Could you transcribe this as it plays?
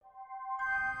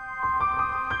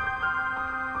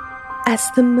As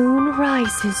the moon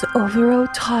rises over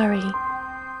Otari,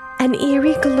 an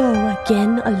eerie glow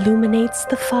again illuminates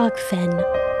the fog fen.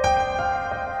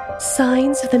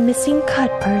 Signs of the missing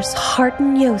Cutpurse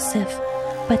hearten Yosef,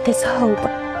 but this hope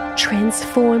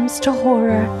transforms to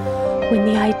horror when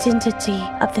the identity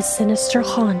of the sinister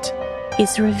haunt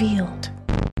is revealed.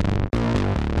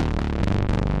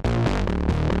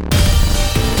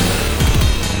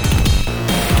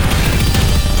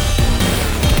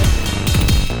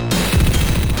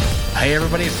 Hey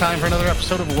everybody, it's time for another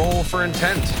episode of Roll for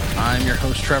Intent. I'm your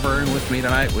host Trevor, and with me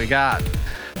tonight we got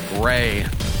Ray,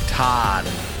 Todd,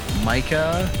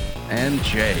 Micah, and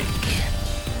Jake.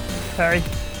 Hi.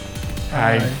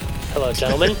 Hi. Hello,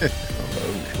 gentlemen.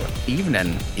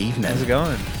 Evening. How's it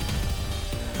going?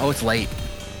 Oh, it's late.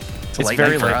 It's late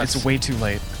very night for late. us. It's way too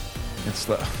late. It's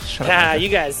the shut up. Ah, you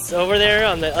guys over there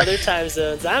on the other time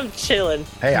zones. I'm chilling.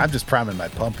 Hey, I'm just priming my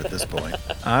pump at this point.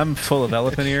 I'm full of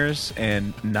elephant ears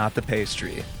and not the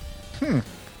pastry.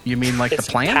 You mean like It's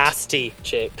the plant? pasty,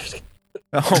 Jake.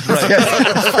 Oh,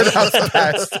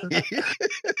 right.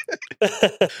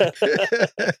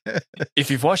 If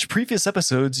you've watched previous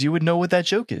episodes, you would know what that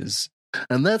joke is.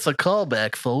 And that's a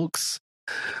callback, folks.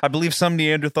 I believe some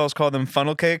Neanderthals call them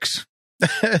funnel cakes.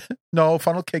 No,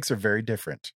 funnel cakes are very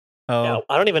different. Oh, No,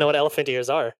 I don't even know what elephant ears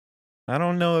are. I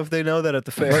don't know if they know that at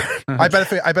the fair. I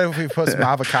bet if we put some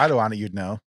avocado on it, you'd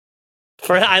know.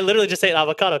 I literally just ate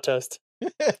avocado toast.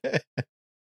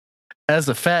 As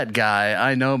a fat guy,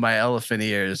 I know my elephant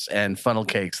ears and funnel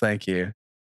cakes, thank you.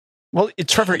 Well,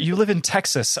 Trevor, you live in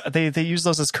Texas. They use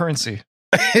those as currency.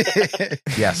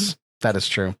 Yes, that is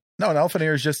true. No, an elephant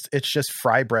ear is just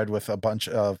fry bread with a bunch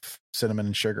of cinnamon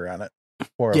and sugar on it.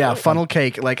 Or Yeah, funnel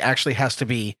cake like actually has to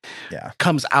be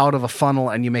comes out of a funnel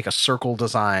and you make a circle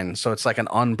design, so it's like an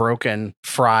unbroken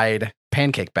fried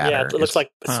pancake batter. Yeah, it looks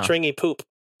like stringy poop.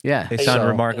 Yeah, They sound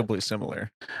remarkably similar.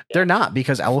 they're not,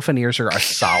 because elephant ears are a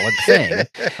solid thing,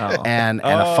 and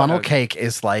a funnel cake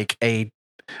is like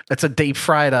it's a deep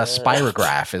fried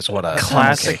spirograph is what a Classic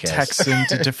funnel cake is. Texan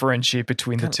to differentiate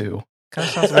between the two. Kind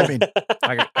of sounds. I mean,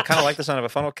 I kind of like the sound of a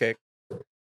funnel cake.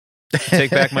 Take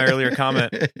back my earlier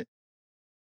comment.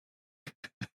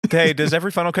 Hey, does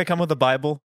every funnel cake come with a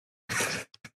Bible?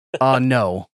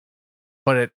 No,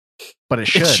 but it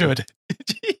should. It should.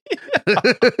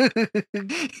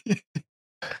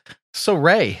 So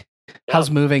Ray,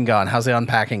 how's moving gone? How's the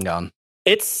unpacking gone?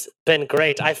 It's been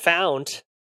great. I found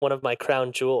one of my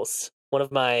crown jewels, one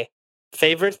of my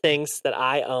favorite things that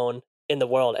I own in the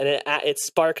world, and it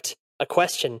sparked a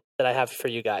question that I have for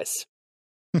you guys.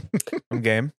 I'm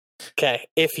game. Okay,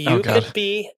 if you could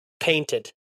be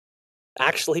painted,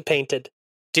 actually painted,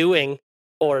 doing,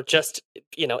 or just,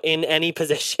 in any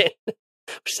position, which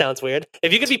sounds weird.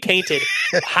 If you could be painted,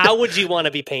 how would you want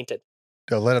to be painted?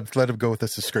 No, let him go with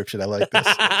this description. I like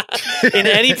this. In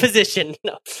any position.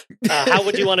 No. How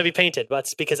would you want to be painted?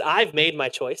 That's because I've made my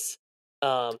choice.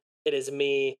 It is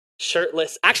me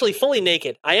shirtless, actually fully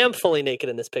naked. I am fully naked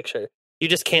in this picture. You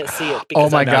just can't see it.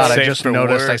 Oh my God, I safe just for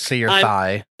noticed work. I see your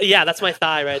thigh. Yeah, that's my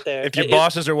thigh right there. If your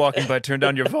bosses are walking by, turn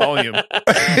down your volume.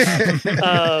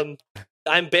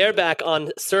 I'm bareback on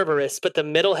Cerberus, but the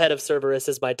middle head of Cerberus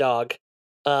is my dog.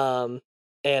 And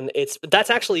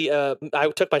that's actually I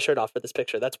took my shirt off for this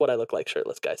picture. That's what I look like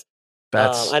shirtless, guys.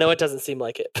 I know it doesn't seem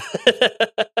like it.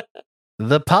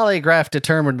 The polygraph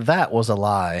determined that was a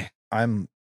lie. I'm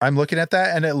looking at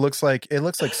that, and it looks like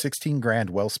 $16,000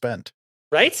 well spent.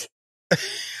 Right?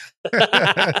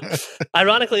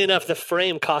 Ironically enough, the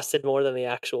frame costed more than the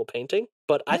actual painting,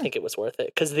 but I think it was worth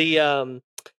it because the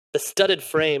studded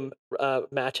frame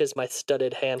matches my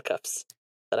studded handcuffs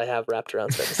that I have wrapped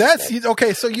around. That's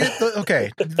okay. So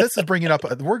okay. This is bringing up.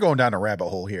 We're going down a rabbit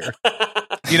hole here.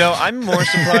 I'm more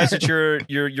surprised that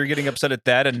you're getting upset at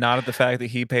that and not at the fact that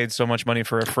he paid so much money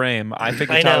for a frame. I think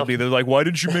the thought would be they're like, why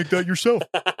didn't you make that yourself?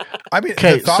 I mean,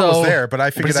 the thought was there, but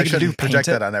I figured I shouldn't project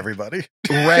that on everybody.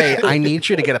 Ray, I need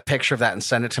you to get a picture of that and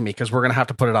send it to me because we're going to have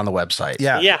to put it on the website.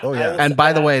 Yeah. Oh, yeah. And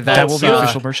by the way, that will be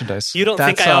official merchandise. You don't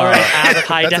think I already have a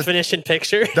high definition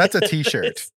picture? That's a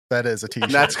t-shirt. That is a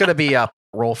t-shirt. That's going to be up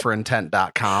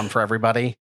rollforintent.com for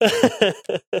everybody.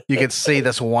 You can see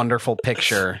this wonderful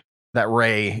picture that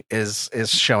Ray is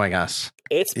showing us.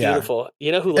 It's beautiful.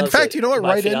 You know who loves it? In fact, you know what?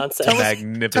 Right in.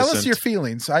 Magnificent. Tell us your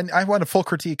feelings. I want a full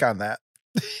critique on that.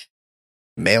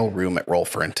 Mailroom at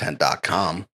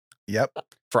rollforintent.com. Yep.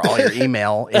 For all your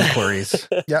email inquiries.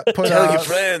 Yep. Tell your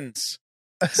friends.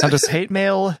 Send us hate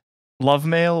mail, love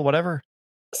mail, whatever.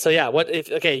 So yeah,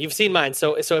 you've seen mine.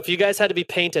 So if you guys had to be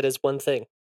painted as one thing.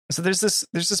 So there's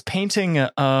this painting.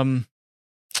 It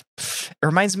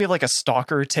reminds me of like a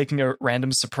stalker taking a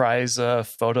random surprise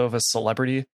photo of a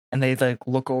celebrity. and they like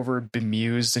look over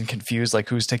bemused and confused, like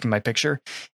who's taking my picture.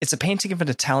 It's a painting of an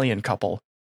Italian couple,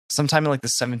 sometime in like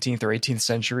the 17th or 18th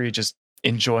century, just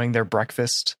enjoying their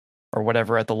breakfast or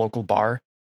whatever at the local bar.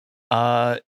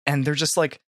 And they're just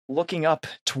like looking up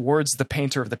towards the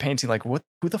painter of the painting, like, who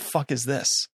the fuck is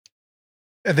this?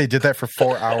 And they did that for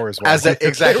 4 hours. As if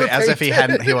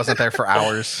he wasn't there for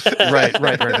hours. Right.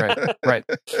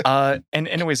 And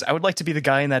anyways, I would like to be the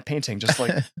guy in that painting, just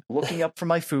like looking up for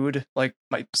my food, like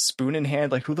my spoon in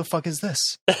hand, like who the fuck is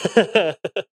this?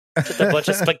 With a bunch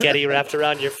of spaghetti wrapped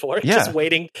around your fork, just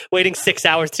waiting 6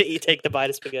 hours to take the bite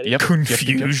of spaghetti. Yep.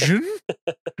 Confusion.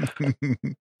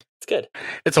 It's good.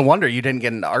 It's a wonder you didn't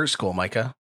get into art school,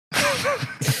 Micah.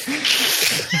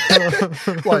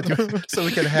 What, so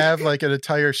we can have like an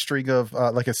entire string of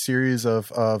like a series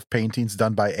of paintings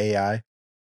done by AI.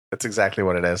 That's exactly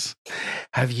what it is.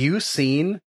 Have you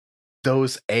seen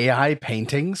those AI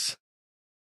paintings?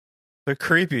 They're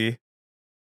creepy.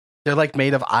 They're like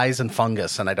made of eyes and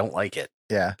fungus, and I don't like it.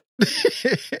 Yeah.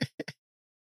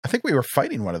 I think we were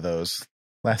fighting one of those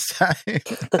last time.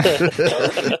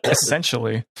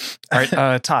 Essentially. All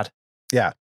right, Todd.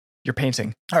 Yeah. Your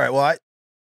painting. All right. Well,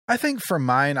 I think for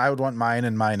mine, I would want mine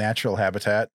in my natural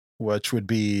habitat, which would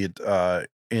be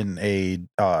in a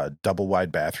double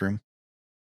wide bathroom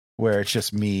where it's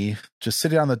just me just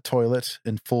sitting on the toilet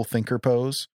in full thinker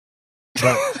pose.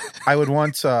 But I would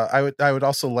want I would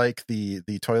also like the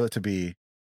toilet to be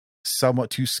somewhat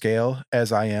to scale,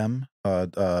 as I am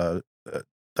a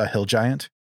hill giant.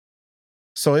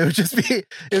 So it would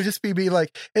just be me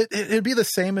like it'd be the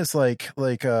same as like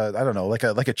I don't know, like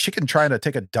a chicken trying to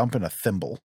take a dump in a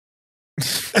thimble.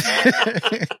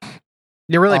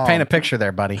 You're really painting a picture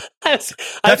there, buddy. That's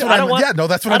what I'm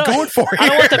going for. I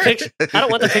don't want the picture. I don't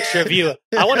want the picture of you.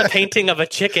 I want a painting of a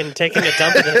chicken taking a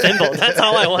dump in a thimble. That's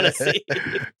all I want to see.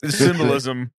 The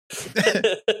symbolism.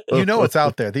 You know it's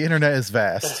out there. The internet is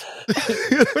vast.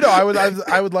 No, I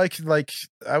would like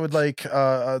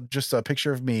just a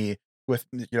picture of me with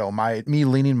me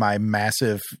leaning my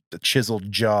massive chiseled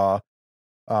jaw,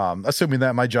 assuming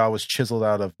that my jaw was chiseled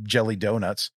out of jelly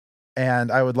donuts,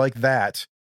 and I would like that.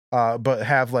 But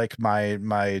have like my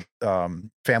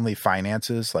family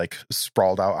finances like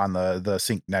sprawled out on the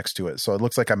sink next to it, so it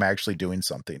looks like I'm actually doing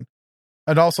something.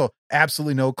 And also,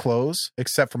 absolutely no clothes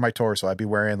except for my torso. I'd be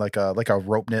wearing like a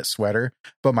rope knit sweater,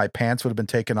 but my pants would have been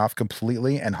taken off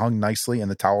completely and hung nicely in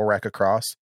the towel rack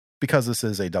across, because this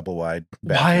is a double wide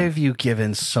bathroom. Why have you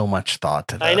given so much thought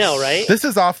to this? I know, right? This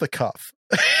is off the cuff.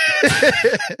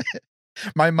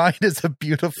 My mind is a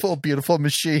beautiful, beautiful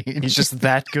machine. He's just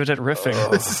that good at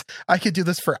riffing. I could do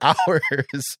this for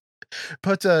hours.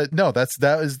 But no,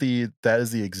 that is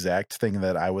the exact thing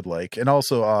that I would like. And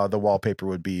also the wallpaper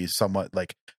would be somewhat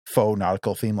like faux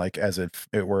nautical theme, like as if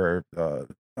it were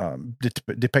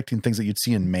depicting things that you'd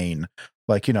see in Maine.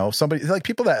 Like, somebody like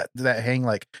people that hang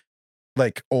like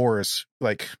oars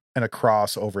like and a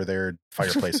cross over their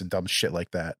fireplace and dumb shit like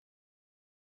that.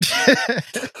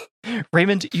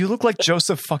 Raymond, you look like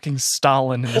Joseph fucking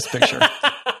Stalin in this picture.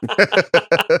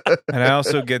 And I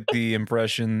also get the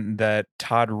impression that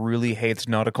Todd really hates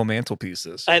nautical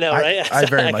mantelpieces. I know, right? I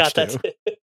very much do.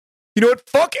 You know what?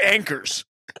 Fuck anchors.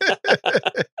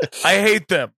 I hate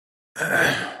them.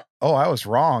 Oh, I was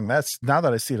wrong. That's, now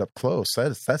that I see it up close,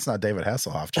 that's not David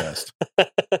Hasselhoff chest.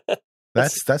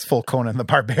 That's full Conan the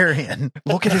Barbarian.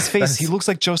 Look at his face. He looks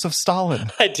like Joseph Stalin.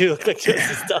 I do look like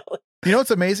Joseph Stalin. You know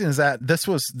what's amazing is that this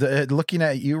was looking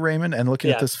at you, Raymond, and looking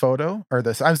at this photo, or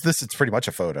this is pretty much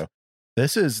a photo.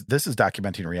 This is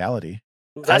documenting reality.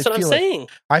 That's what I'm saying.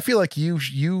 I feel like you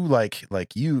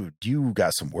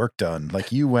got some work done.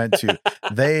 Like you went to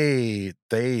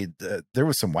there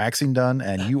was some waxing done,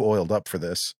 and you oiled up for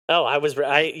this. Oh,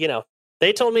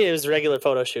 they told me it was a regular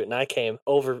photo shoot, and I came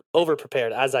over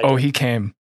prepared as I. Oh, he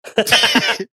came.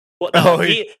 Well, no,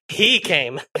 he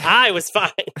came. I was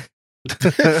fine.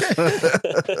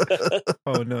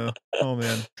 Oh no! Oh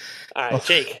man! All right,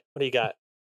 Jake, what do you got?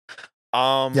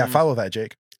 Yeah, follow that,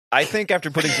 Jake. I think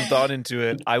after putting some thought into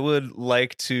it, I would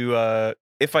like to,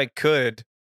 if I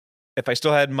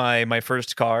still had my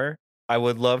first car, I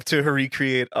would love to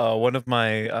recreate one of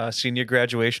my senior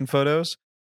graduation photos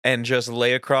and just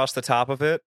lay across the top of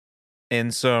it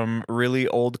in some really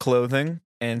old clothing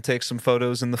and take some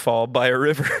photos in the fall by a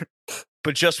river.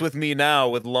 But just with me now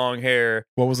with long hair.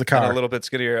 What was the car? And a little bit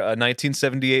skinnier. A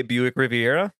 1978 Buick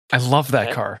Riviera. I love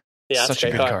that car. Yeah, such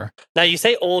a good car. Now, you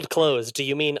say old clothes. Do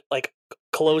you mean like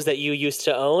clothes that you used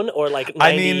to own, or like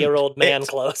 90-year-old man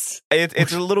clothes?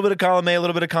 It's a little bit of column A, a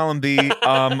little bit of column B.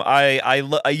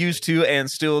 I used to and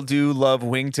still do love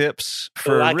wingtips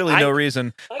for no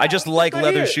reason. I just like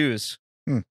leather shoes.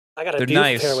 I got a They're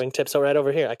beautiful nice. pair of wingtips right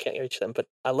over here. I can't reach them, but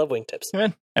I love wingtips.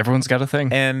 Man, everyone's got a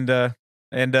thing. And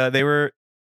they were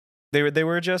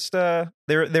just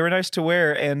they were nice to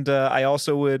wear, and I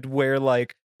also would wear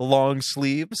like long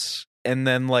sleeves and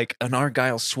then like an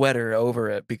Argyle sweater over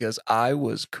it because I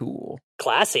was cool,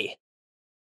 Classy.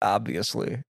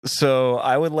 obviously. So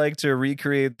I would like to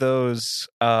recreate those,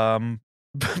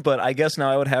 but I guess now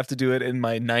I would have to do it in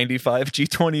my 95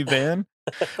 G20 van,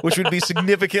 which would be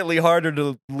significantly harder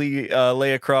to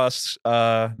lay across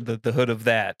the hood of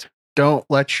that. Don't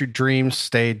let your dreams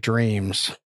stay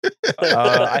dreams.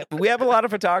 We have a lot of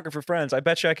photographer friends. I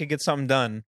bet you I could get something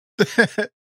done.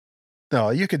 No,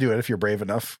 you could do it if you're brave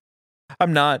enough.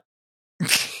 I'm not.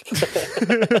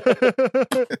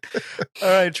 All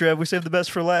right, Trev, we saved the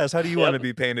best for last. How do you want to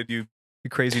be painted, you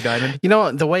crazy diamond? You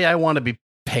know, the way I want to be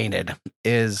painted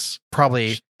is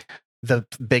probably the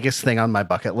biggest thing on my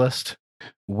bucket list,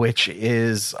 which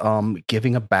is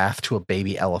giving a bath to a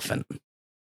baby elephant.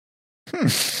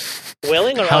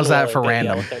 Willing or how's that unwilling for baby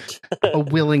random? elephant? A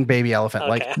willing baby elephant. Okay.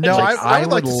 Like, No, like, I would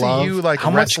like to love- see you like how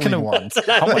much can wrestling a- one.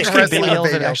 How much can a Wrestling baby a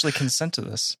elephant baby actually consent to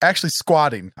this? Actually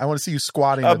squatting. I want to see you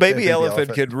squatting. A baby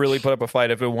elephant could really put up a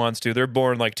fight if it wants to. They're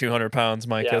born like 200 pounds,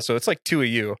 Micah, Yeah. so it's like two of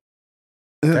you.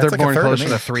 They're like a born third of closer me.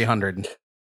 to 300.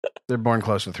 They're born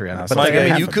closer to 300. But But like, they Micah,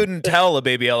 have you them. couldn't tell a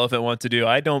baby elephant what to do.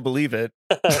 I don't believe it.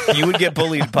 You would get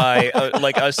bullied by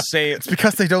like a say It's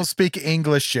because they don't speak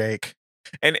English, Jake.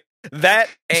 and that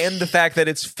and the fact that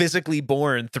it's physically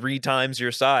born 3 times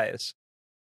your size.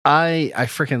 I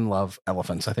freaking love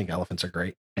elephants. I think elephants are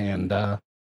great. And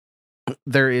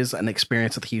there is an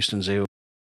experience at the Houston Zoo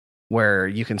where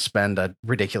you can spend a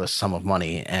ridiculous sum of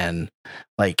money and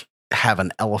like have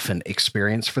an elephant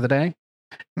experience for the day.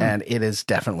 And it is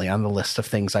definitely on the list of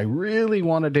things I really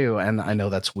want to do. And I know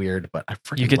that's weird, but I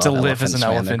freaking You get to love live as an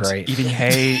elephants, man. They're elephant, great. eating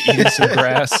hay, eating some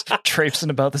grass, traipsing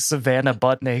about the savannah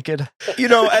butt naked. You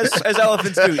know, as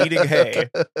elephants do, eating hay.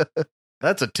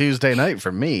 That's a Tuesday night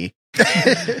for me.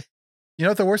 You know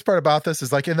what the worst part about this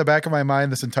is? Like in the back of my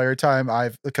mind this entire time,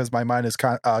 because my mind is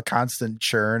constant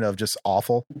churn of just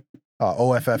awful.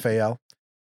 OFFAL.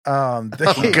 Oh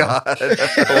God!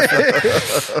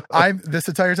 This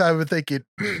entire time I've been thinking,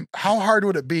 how hard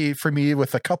would it be for me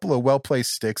with a couple of well-placed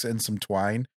sticks and some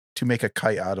twine to make a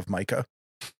kite out of Micah?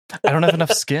 I don't have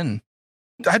enough skin.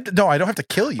 No, I don't have to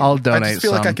kill you. I'll I donate just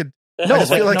feel like I some. could. No, I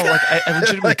just feel like- I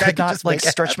legitimately like I could could not just like make it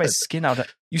stretch my happen. skin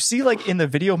out. You see, like in the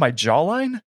video, my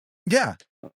jawline. Yeah.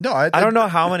 No, I don't know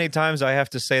how many times I have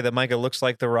to say that Micah looks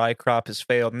like the rye crop has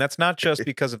failed, and that's not just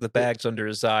because of the bags under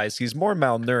his eyes. He's more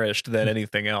malnourished than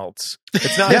anything else.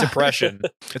 It's not Yeah. depression.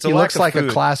 It's a He lack looks of like food.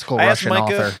 a classical I asked Russian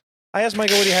Micah- author. I asked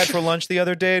Micah what he had for lunch the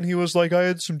other day, and he was like, I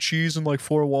had some cheese and like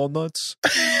 4 walnuts.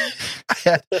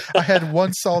 I had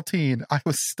one saltine. I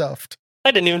was stuffed. I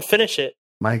didn't even finish it.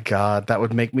 My God, that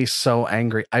would make me so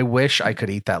angry. I wish I could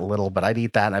eat that little, but I'd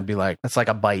eat that and I'd be like, that's like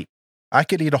a bite. I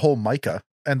could eat a whole Micah,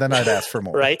 and then I'd ask for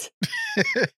more. Right?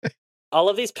 All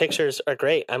of these pictures are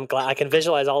great. I'm glad I can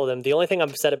visualize all of them. The only thing I'm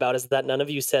upset about is that none of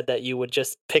you said that you would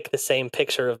just pick the same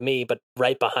picture of me, but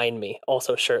right behind me,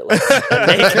 also shirtless. And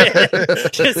naked.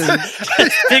 just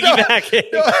piggybacking.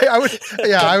 No,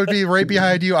 I would be right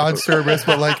behind you on service,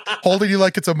 but like holding you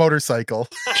like it's a motorcycle.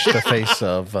 Just the face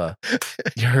of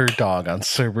your dog on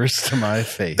Cerberus to my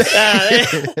face.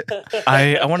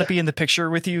 I want to be in the picture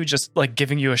with you, just like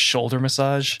giving you a shoulder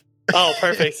massage. Oh,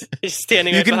 perfect. He's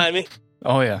standing right behind me.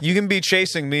 Oh yeah. You can be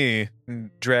chasing me and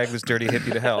drag this dirty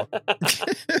hippie to hell.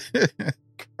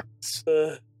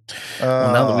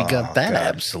 Well, now that we got that God.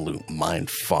 absolute mind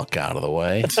fuck out of the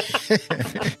way,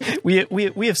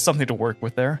 We have something to work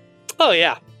with there. Oh,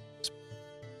 yeah.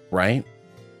 right?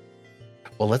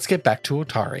 Well, let's get back to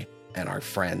Otari and our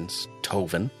friends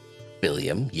Tovin,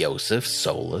 Billiam, Yosef,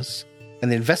 Solus,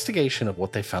 and the investigation of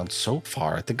what they found so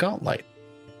far at the Gauntlet.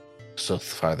 So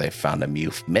far, they found a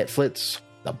Mute Mitflits,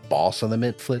 the boss of the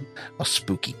Mitflit, a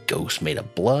spooky ghost made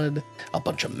of blood, a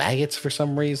bunch of maggots for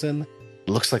some reason. It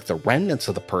looks like the remnants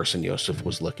of the person Yosef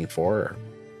was looking for, or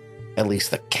at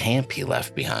least the camp he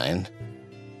left behind.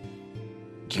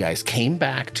 You guys came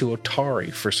back to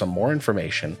Otari for some more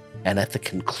information, and at the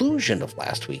conclusion of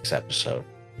last week's episode,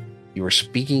 you were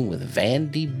speaking with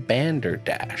Vandy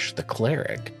Banderdash, the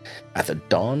cleric, at the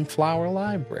Dawnflower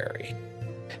Library.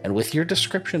 And with your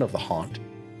description of the haunt,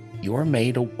 you are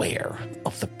made aware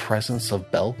of the presence of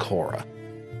Belcora,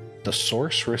 the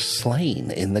sorceress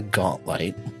slain in the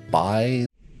Gauntlet by...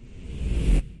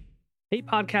 Hey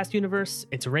Podcast Universe,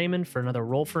 it's Raymond for another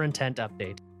Roll for Intent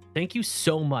update. Thank you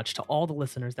so much to all the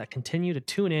listeners that continue to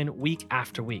tune in week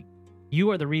after week.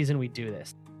 You are the reason we do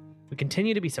this. We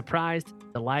continue to be surprised,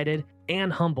 delighted,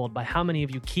 and humbled by how many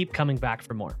of you keep coming back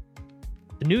for more.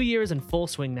 The new year is in full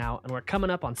swing now, and we're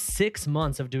coming up on 6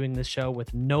 months of doing this show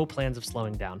with no plans of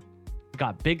slowing down. We've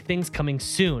got big things coming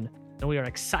soon, and we are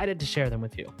excited to share them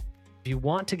with you. If you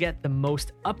want to get the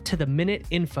most up-to-the-minute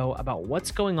info about what's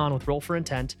going on with Roll for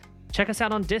Intent, check us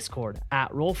out on Discord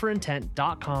at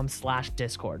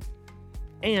rollforintent.com/Discord.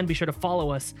 And be sure to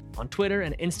follow us on Twitter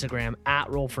and Instagram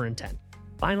at Roll for Intent.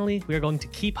 Finally, we are going to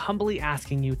keep humbly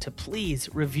asking you to please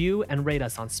review and rate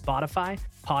us on Spotify,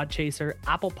 Podchaser,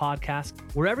 Apple Podcasts,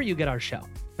 wherever you get our show.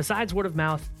 Besides word of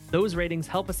mouth, those ratings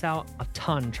help us out a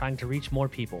ton trying to reach more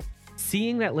people.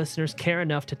 Seeing that listeners care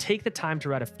enough to take the time to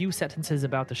write a few sentences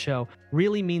about the show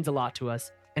really means a lot to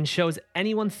us and shows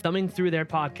anyone thumbing through their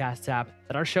podcast app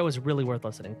that our show is really worth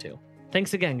listening to.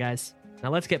 Thanks again, guys.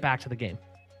 Now let's get back to the game.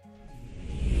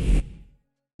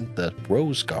 The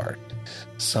Rose Guard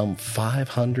some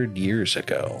 500 years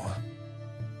ago.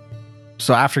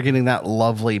 So after getting that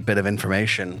lovely bit of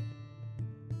information,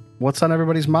 what's on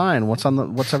everybody's mind? What's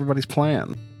everybody's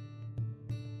plan?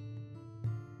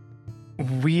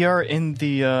 We are in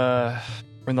the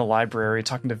library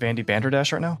talking to Vandy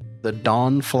Banderdash right now. The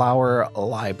Dawnflower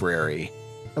Library.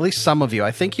 At least some of you.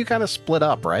 I think you kind of split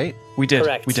up, right? We did.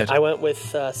 Correct. We did. I went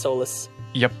with Solus.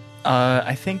 Yep.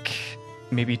 I think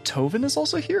maybe Tovin is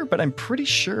also here, but I'm pretty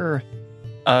sure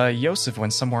Yosef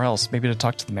went somewhere else, maybe to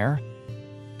talk to the mayor.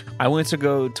 I went to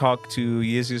go talk to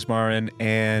Yezius Marin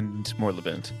and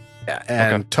Morlabent. Yeah,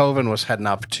 and Tovin was heading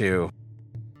up to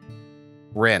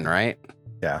Rin, right?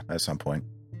 Yeah, at some point.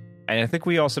 And I think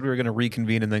we all said we were going to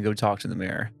reconvene and then go talk to the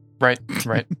mayor. Right.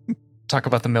 Talk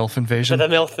about the MILF invasion. The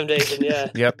MILF invasion, yeah.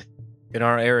 Yep. In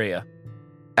our area.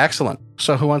 Excellent.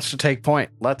 So who wants to take point?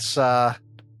 Let's follow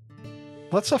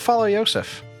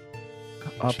Yosef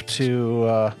up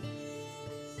to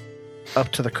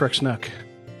the Crook's Nook.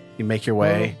 You make your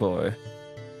way. Oh boy.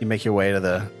 You make your way to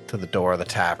the door of the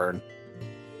tavern.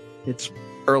 It's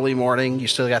early morning. You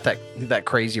still got that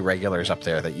crazy regulars up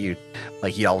there that you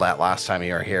yelled at last time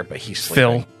you were here, but he's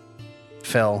sleeping.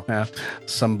 Phil, yeah.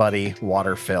 Somebody,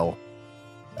 Water Phil.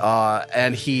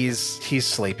 And he's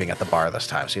sleeping at the bar this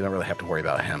time, so you don't really have to worry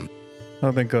about him.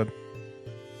 Oh, thank God.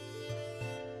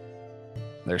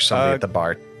 There's somebody at the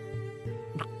bar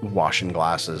washing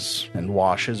glasses, and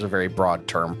wash is a very broad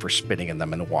term for spitting in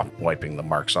them and wiping the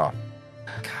marks off.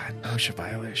 God, OSHA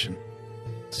violation.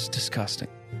 It's disgusting.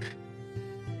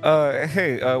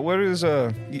 Hey, where is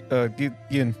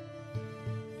Yin?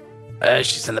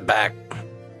 She's in the back.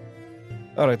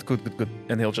 All right, good.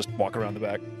 And he'll just walk around the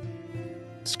back,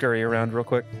 scurry around real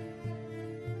quick.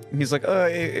 And he's like,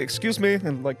 excuse me,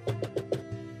 and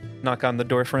knock on the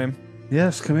door frame.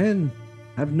 Yes, come in.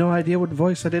 I have no idea what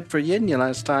voice I did for Yin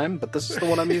last time, but this is the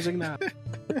one I'm using now.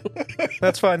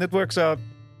 That's fine. It works out.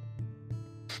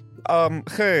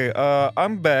 Hey,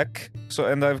 I'm back.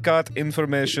 And I've got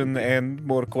information and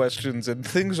more questions, and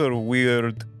things are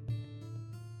weird.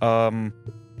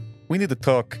 We need to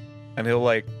talk. And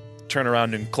he'll turn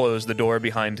around and close the door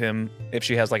behind him if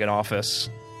she has an office.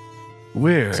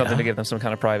 Weird. Something to give them some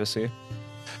kind of privacy.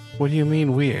 What do you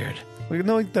mean weird? Well, you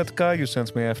know that guy you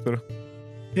sent me after?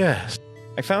 Yes.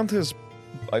 I found his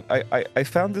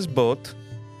boat.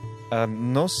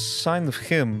 No sign of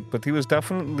him, but he was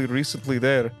definitely recently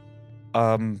there.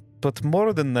 But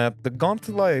more than that, the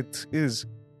Gauntlet is,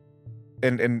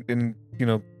 and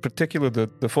particular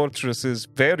the fortress is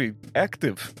very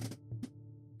active,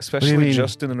 especially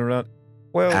just in and around.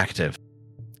 Well, active.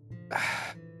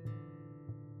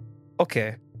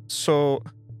 Okay, so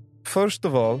first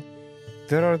of all,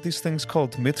 there are these things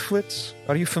called Mitflits.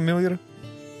 Are you familiar?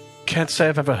 Can't say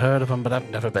I've ever heard of them, but I've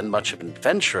never been much of an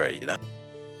adventurer,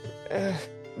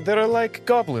 They're like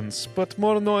goblins, but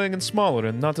more annoying and smaller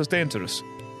and not as dangerous.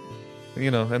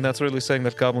 And that's really saying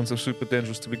that goblins are super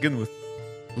dangerous to begin with.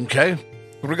 Okay.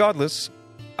 Regardless,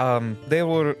 they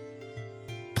were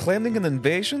planning an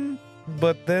invasion,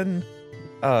 but then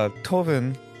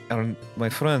Tovin, my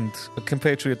friend, a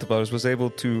compatriot of ours, was able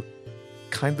to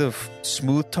kind of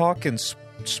smooth talk and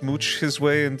smooch his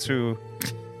way into...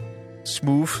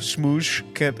 Smoosh,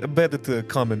 can't bet it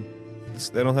common.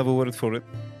 I don't have a word for it.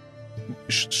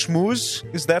 Schmooze?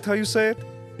 Is that how you say it?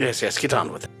 Yes, get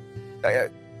on with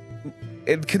it.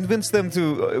 It convinced them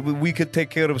we could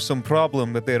take care of some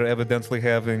problem that they're evidently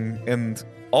having. And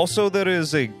also there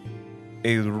is a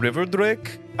river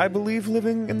drake, I believe,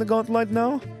 living in the Gauntlet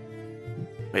now.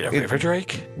 Wait, a river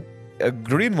drake? A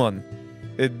green one.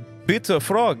 It bit a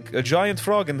frog, a giant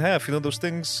frog in half. You know those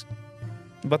things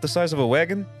about the size of a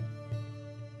wagon?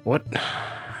 What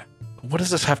does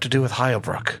this have to do with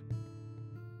Heilbrook?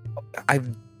 I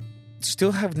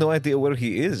still have no idea where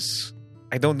he is.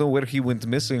 I don't know where he went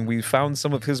missing. We found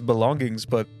some of his belongings,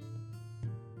 but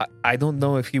I don't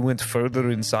know if he went further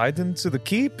inside into the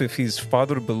keep, if he's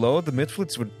farther below. The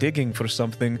Midflits were digging for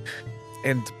something.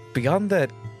 And beyond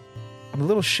that, I'm a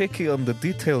little shaky on the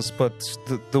details, but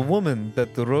the woman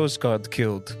that the Rose Guard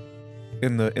killed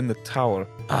in the tower.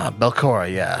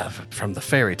 Belcora, yeah, from the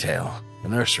fairy tale, the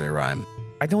nursery rhyme.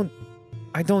 I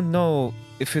don't know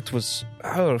if it was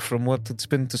her from what it's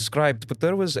been described, but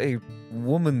there was a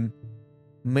woman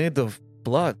made of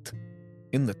blood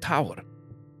in the tower.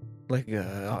 Like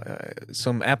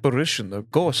some apparition or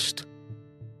ghost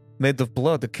made of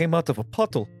blood that came out of a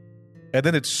puddle. And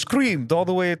then it screamed all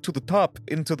the way to the top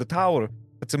into the tower.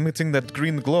 It's emitting that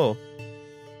green glow.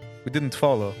 We didn't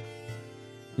follow.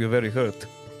 We were very hurt.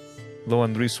 Low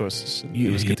on resources.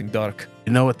 It was getting dark.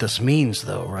 You know what this means,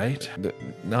 though, right?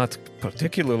 Not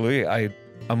particularly.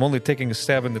 I'm only taking a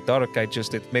stab in the dark.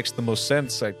 It makes the most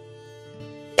sense.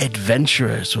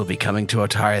 Adventurers will be coming to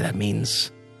Otari. That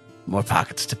means more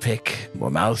pockets to pick,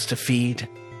 more mouths to feed.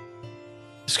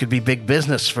 This could be big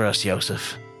business for us,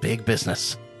 Yosef. Big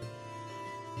business.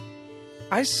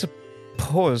 I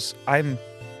suppose I'm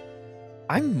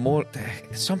more...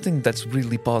 Something that's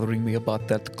really bothering me about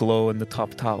that glow in the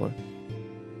top tower.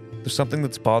 There's something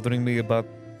that's bothering me about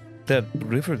that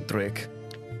river drake.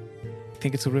 You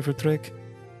think it's a river drake?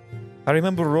 I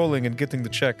remember rolling and getting the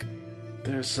check.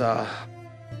 There's a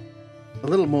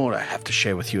little more I have to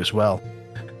share with you as well.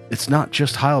 It's not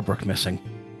just Heilbrook missing.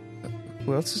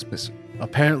 Who else is missing?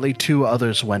 Apparently 2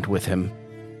 others went with him.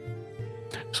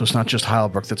 So it's not just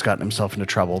Heilbrook that's gotten himself into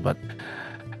trouble, but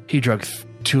he drug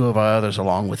 2 of our others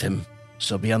along with him.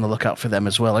 So be on the lookout for them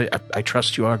as well. I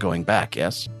trust you are going back,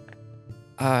 yes?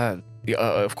 Yeah,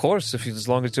 of course, as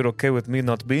long as you're okay with me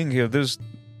not being here. There's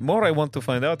more I want to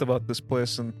find out about this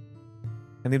place, and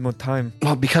I need more time.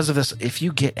 Well, because of this, if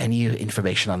you get any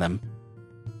information on them,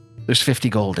 there's 50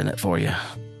 gold in it for you.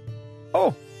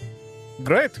 Oh,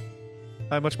 great.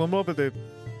 How much more morbid? A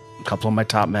couple of my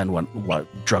top men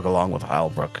drug along with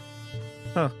Heilbrook.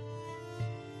 Huh.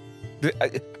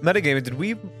 Metagaming, did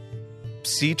we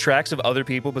see tracks of other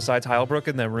people besides Heilbrook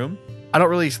in that room? I don't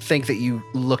really think that you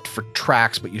looked for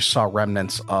tracks, but you saw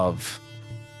remnants of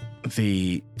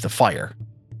the fire.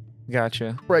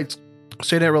 Gotcha. Right.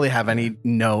 So you didn't really have any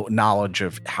knowledge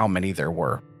of how many there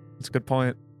were. That's a good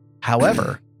point.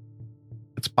 However,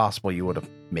 it's possible you would have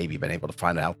maybe been able to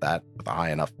find out that with a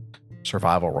high enough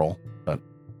survival roll. But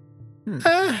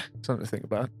something to think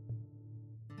about.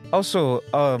 Also,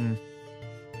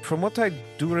 from what I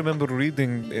do remember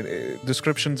reading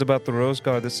descriptions about the Rose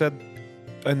Guard, it said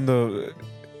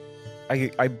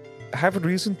I have a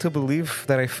reason to believe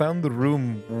that I found the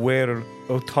room where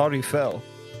Otari fell.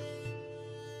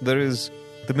 The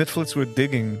Midflits were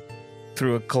digging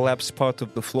through a collapsed part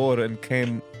of the floor and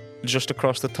came just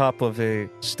across the top of a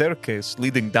staircase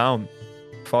leading down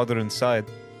farther inside.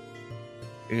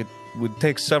 It would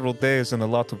take several days and a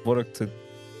lot of work to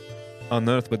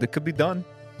unearth, but it could be done.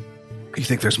 You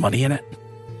think there's money in it?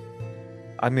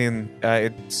 I mean,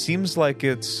 it seems like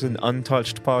it's an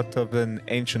untouched part of an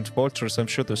ancient fortress. I'm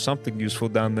sure there's something useful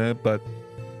down there, but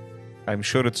I'm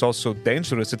sure it's also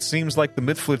dangerous. It seems like the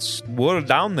Midflits were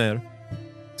down there.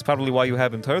 It's probably why you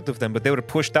haven't heard of them, but they were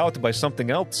pushed out by something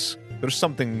else. There's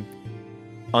something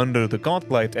under the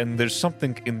Gauntlet, and there's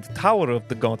something in the tower of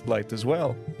the Gauntlet as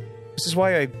well. This is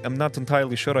why I'm not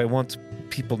entirely sure I want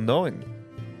people knowing.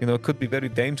 It could be very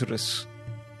dangerous.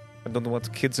 I don't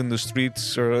want kids in the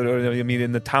streets or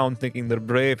in the town thinking they're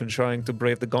brave and trying to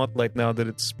brave the Gauntlet now that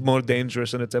it's more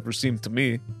dangerous than it's ever seemed to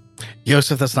me.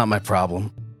 Yosef, that's not my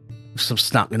problem. If some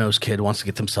snot-nosed kid wants to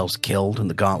get themselves killed in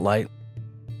the Gauntlet,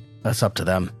 that's up to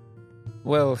them.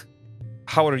 Well,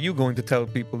 how are you going to tell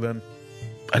people then?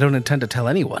 I don't intend to tell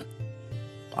anyone.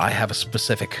 I have a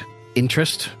specific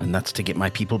interest, and that's to get my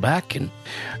people back. And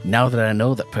now that I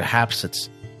know that perhaps it's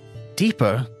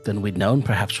deeper than we'd known,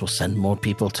 perhaps we'll send more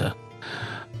people to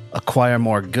acquire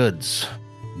more goods,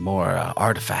 more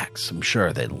artifacts. I'm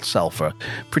sure they'll sell for a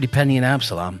pretty penny in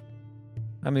Absalom.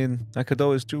 I mean, I could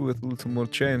always do with a little more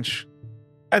change.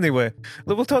 Anyway,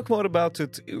 we'll talk more about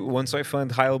it once I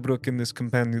find Heilbrook and his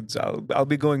companions. I'll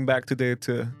be going back today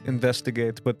to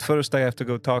investigate, but first I have to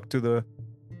go talk to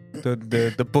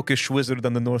the bookish wizard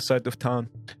on the north side of town.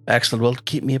 Excellent. Well,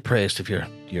 keep me appraised of your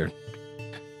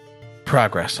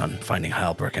progress on finding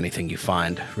Heilbrook. Anything you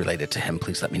find related to him,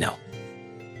 please let me know.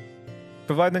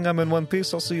 Providing I'm in one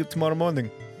piece, I'll see you tomorrow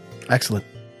morning. Excellent.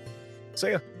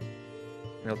 See ya.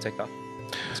 He'll take off.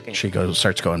 She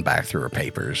starts going back through her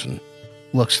papers and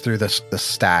looks through the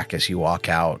stack as you walk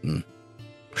out, and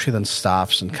she then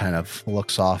stops and kind of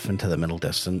looks off into the middle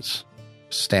distance.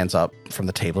 stands up from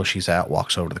the table she's at,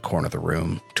 walks over to the corner of the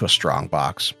room to a strong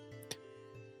box,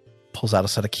 pulls out a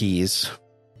set of keys,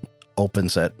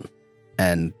 opens it,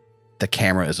 and the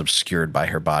camera is obscured by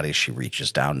her body. She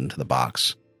reaches down into the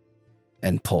box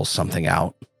and pulls something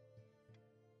out.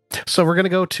 So we're going to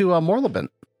go to Morlabent,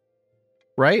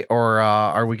 right? Or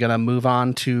are we going to move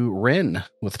on to Rin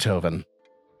with Tovin?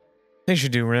 They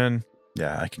should do Rin.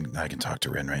 Yeah, I can talk to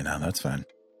Rin right now. That's fine.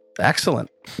 Excellent.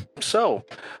 So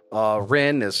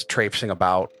Rin is traipsing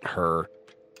about her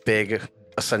big,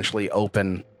 essentially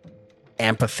open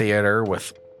amphitheater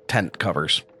with tent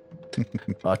covers,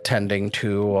 attending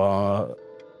to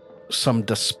some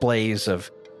displays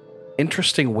of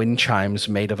interesting wind chimes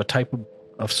made of a type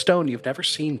of stone you've never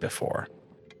seen before.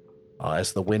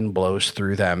 As the wind blows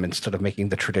through them, instead of making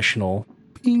the traditional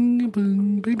bing,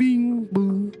 boom, bing, bing,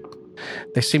 boom,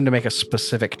 they seem to make a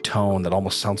specific tone that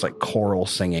almost sounds like choral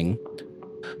singing.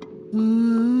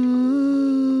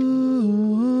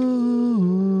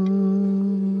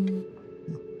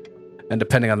 And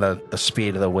depending on the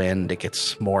speed of the wind, it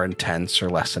gets more intense or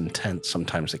less intense.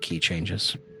 Sometimes the key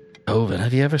changes. Oven,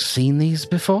 have you ever seen these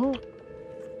before?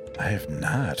 I have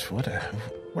not. What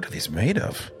are these made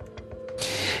of?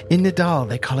 In Nidal,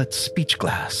 they call it speech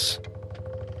glass.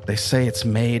 They say it's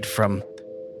made from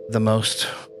the most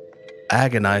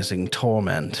agonizing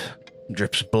torment.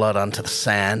 Drips blood onto the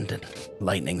sand and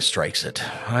lightning strikes it.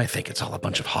 I think it's all a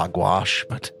bunch of hogwash,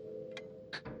 but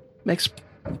makes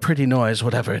pretty noise,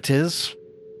 whatever it is.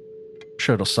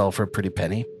 Sure it'll sell for a pretty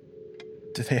penny.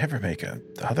 Do they ever make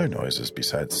other noises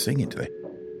besides singing? Do they,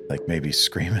 like, maybe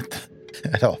scream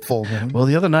at a full moon? Well,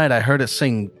 the other night I heard it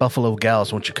sing Buffalo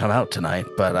Gals Won't You Come Out Tonight,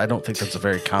 but I don't think that's a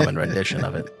very common rendition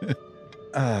of it.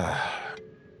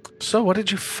 So what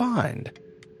did you find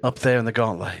up there in the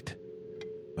gauntlet?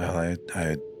 Well,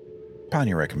 I upon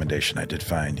your recommendation, I did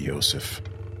find Yosef.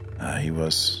 He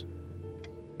was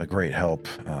a great help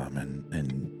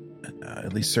in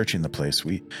at least searching the place.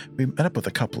 We met up with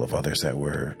a couple of others that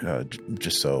were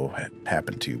just so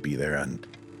happened to be there and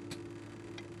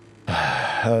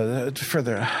for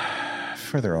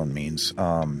their own means,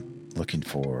 looking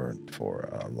for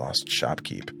a lost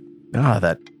shopkeep. Ah,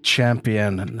 that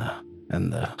champion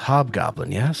and the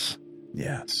hobgoblin, yes?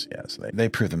 Yes. They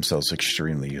proved themselves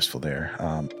extremely useful there.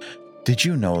 Did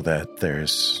you know that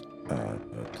there's a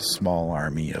small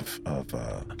army of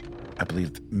I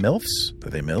believe MILFs? Are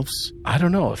they MILFs? I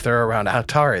don't know if they're around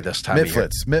Atari this time of year.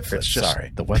 Midflits, It's just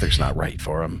sorry. the weather's not right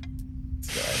for them.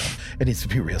 It needs to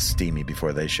be real steamy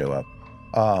before they show up.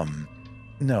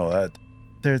 No,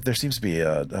 there seems to be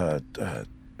a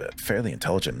fairly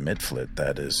intelligent midflit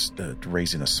that is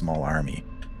raising a small army.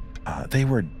 They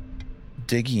were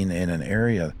digging in an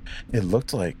area. It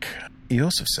looked like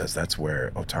Yosef says that's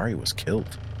where Otari was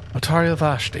killed. Otari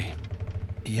Vashti.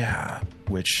 Yeah,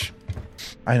 which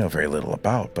I know very little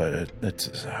about, but it's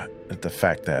the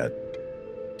fact that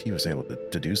he was able to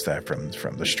deduce that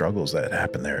from the struggles that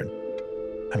happened there.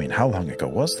 I mean, how long ago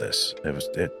was this?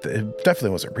 It definitely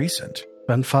wasn't recent.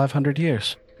 Been 500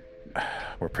 years.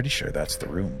 We're pretty sure that's the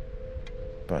room.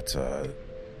 But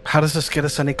how does this get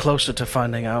us any closer to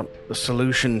finding out the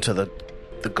solution to the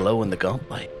glow in the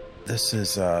gauntlet? This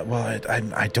is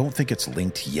I don't think it's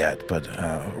linked yet, but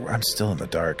I'm still in the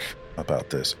dark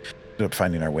about this. We ended up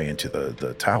finding our way into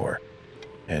the tower,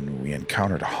 and we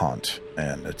encountered a haunt,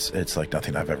 and it's like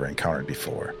nothing I've ever encountered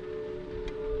before.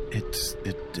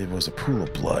 It was a pool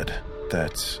of blood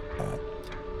that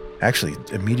actually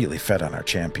immediately fed on our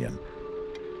champion.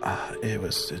 It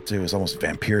was almost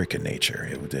vampiric in nature.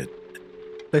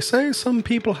 They say some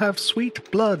people have sweet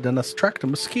blood and attract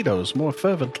mosquitoes more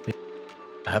fervently.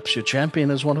 Perhaps your champion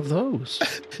is one of those.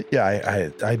 Yeah,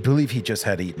 I believe he just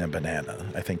had eaten a banana.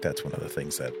 I think that's one of the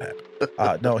things that happened.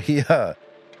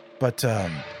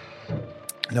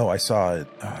 No, I saw it.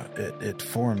 It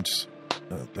formed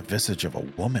the visage of a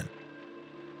woman.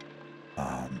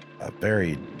 A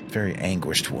very, very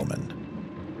anguished woman.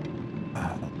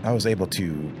 I was able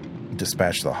to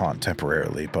dispatch the haunt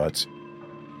temporarily, but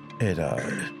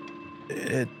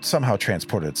it somehow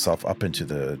transported itself up into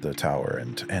the tower,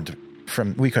 and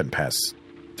we couldn't pass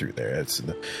through there.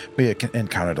 We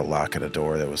encountered a lock at a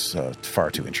door that was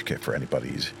far too intricate for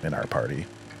anybody in our party.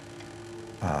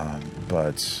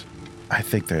 But I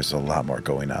think there's a lot more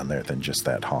going on there than just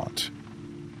that haunt.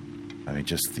 I mean,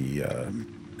 just the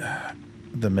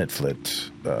midflit.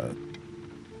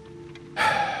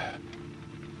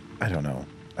 I don't know.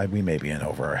 We may be in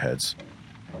over our heads.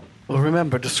 Well,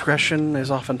 remember, discretion is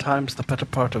oftentimes the better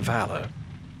part of valor.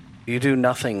 You do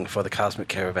nothing for the Cosmic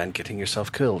Caravan getting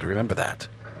yourself killed. Remember that.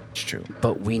 It's true.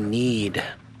 But we need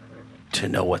to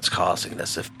know what's causing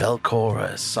this. If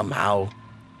Belcora is somehow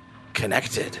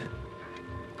connected.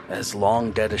 As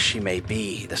long dead as she may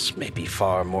be, this may be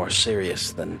far more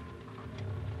serious than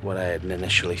what I had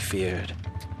initially feared.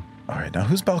 All right, now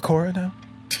who's Belcora now?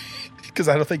 Because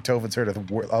I don't think Tovin's heard of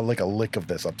like a lick of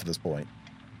this up to this point.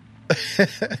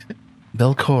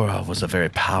 Belcora was a very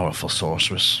powerful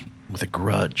sorceress with a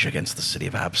grudge against the city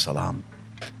of Absalom.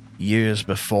 Years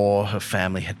before, her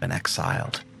family had been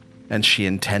exiled, and she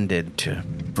intended to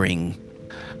bring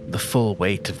the full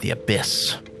weight of the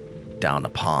abyss down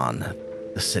upon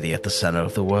the city at the center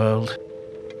of the world.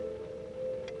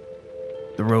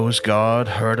 The Rose Guard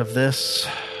heard of this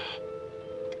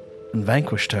and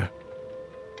vanquished her.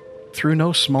 Through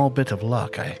no small bit of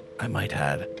luck, I might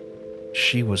add.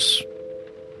 She was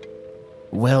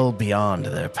well beyond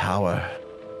their power.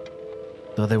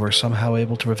 Though they were somehow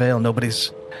able to prevail,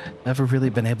 nobody's ever really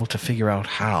been able to figure out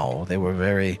how. They were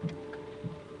very,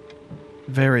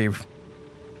 very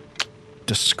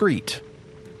discreet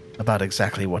about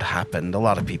exactly what happened. A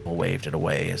lot of people waved it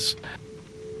away as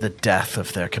the death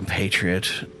of their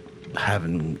compatriot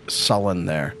having sullen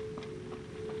their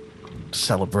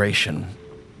celebration.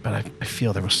 But I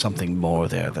feel there was something more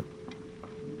there that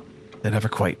they never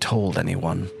quite told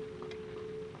anyone.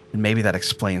 And maybe that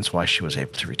explains why she was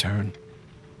able to return.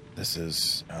 This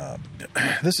is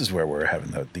where we're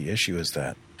having the issue is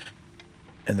that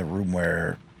in the room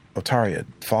where Otari had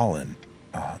fallen,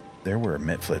 there were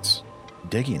Mitflits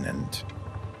digging, and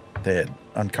they had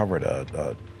uncovered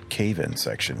a cave-in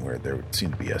section where there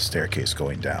seemed to be a staircase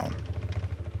going down.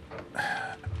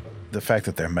 The fact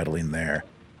that they're meddling there,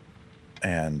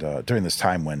 and during this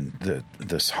time when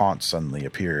this haunt suddenly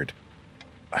appeared,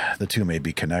 the two may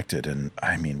be connected, and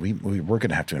I mean, we're going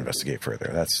to have to investigate further.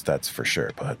 That's for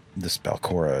sure. But this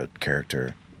Belcora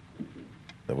character,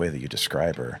 the way that you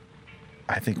describe her,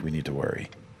 I think we need to worry.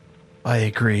 I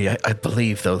agree. I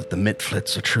believe, though, that the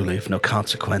Mitflits are truly of no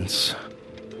consequence.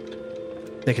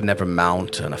 They could never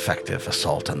mount an effective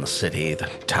assault on the city. The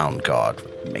town guard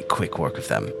would make quick work of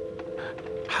them.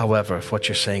 However, if what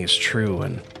you're saying is true,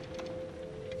 and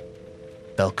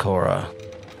Belcora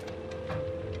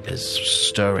is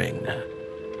stirring,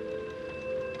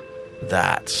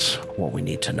 that's what we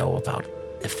need to know about.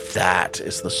 If that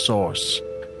is the source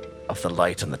of the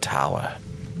light in the tower,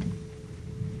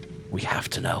 we have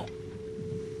to know.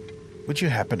 Would you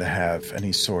happen to have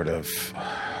any sort of,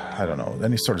 I don't know,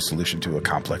 any sort of solution to a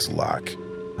complex lock?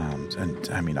 And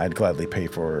I mean, I'd gladly pay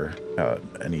for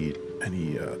any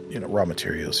raw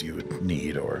materials you would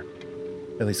need, or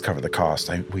at least cover the cost.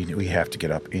 We have to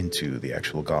get up into the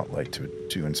actual gauntlet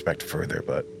to inspect further,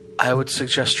 but I would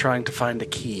suggest trying to find a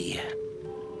key.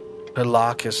 Her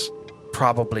lock is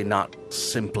probably not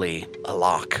simply a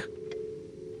lock.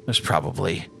 There's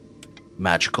probably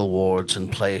magical wards in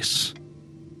place.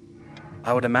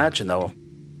 I would imagine, though,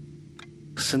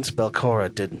 since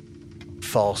Belcora didn't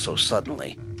fall so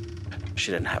suddenly,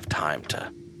 she didn't have time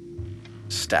to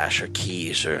stash her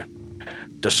keys or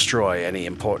destroy any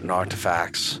important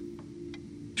artifacts.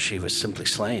 She was simply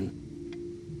slain.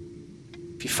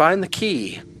 If you find the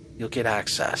key, you'll get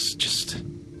access. Just,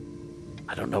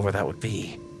 I don't know where that would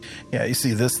be. Yeah, you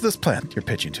see, this plan you're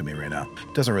pitching to me right now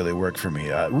doesn't really work for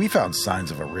me. We found signs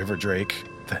of a river drake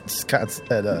that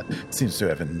seems to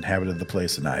have inhabited the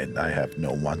place, and I have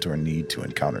no want or need to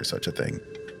encounter such a thing.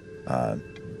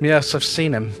 Yes, I've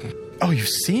seen him. Oh, you've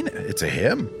seen it? It's a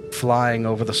him? Flying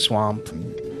over the swamp.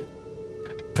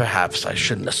 Perhaps I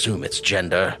shouldn't assume its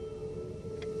gender,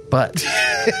 but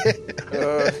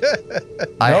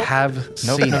I have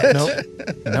seen it.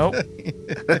 Nope.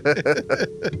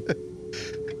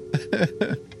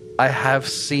 I have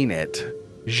seen it,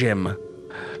 Jim,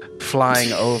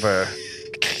 flying over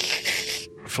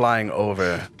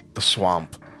the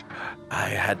swamp. I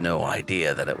had no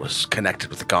idea that it was connected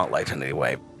with the gauntlet in any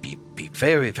way. Be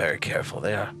very, very careful.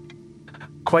 They are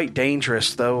quite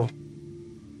dangerous, though.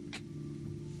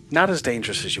 Not as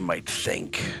dangerous as you might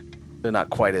think. They're not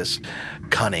quite as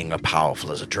cunning or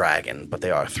powerful as a dragon, but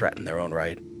they are a threat in their own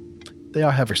right. They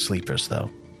are heavy sleepers, though.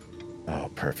 Oh,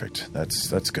 perfect.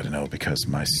 That's good to know, because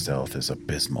my stealth is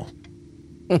abysmal.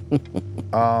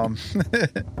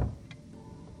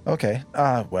 Okay.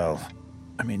 Well,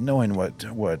 I mean, knowing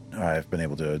what I've been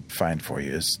able to find for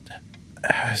you is...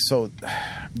 So,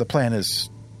 the plan is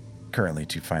currently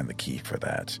to find the key for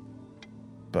that.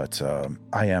 But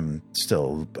I am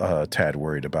still a tad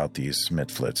worried about these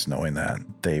Mitflits, knowing that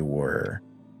they were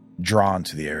drawn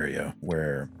to the area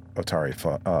where Otari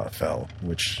fell,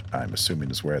 which I'm assuming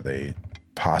is where they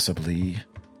possibly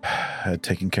had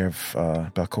taken care of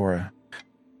Belcora.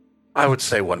 I would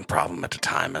say one problem at a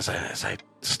time, as I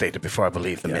stated before. I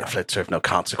believe the Mitflits are of no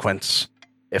consequence.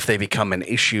 If they become an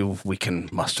issue, we can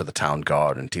muster the town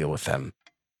guard and deal with them.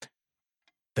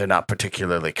 They're not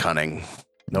particularly cunning,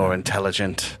 nor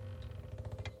intelligent,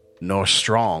 nor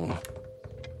strong.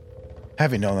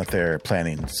 Having known that they're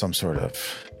planning some sort of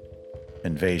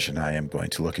invasion, I am going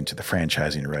to look into the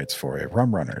franchising rights for a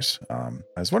Rum Runners. I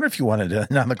was wondering if you wanted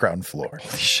it on the ground floor.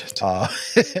 Holy shit.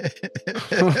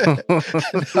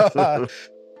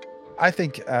 I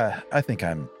think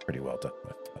I'm pretty well done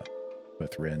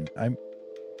with Rin.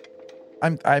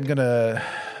 I'm gonna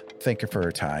thank her for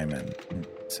her time and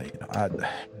say,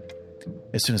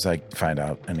 as soon as I find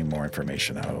out any more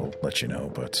information, I'll let you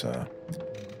know. But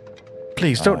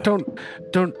please don't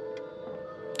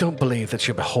believe that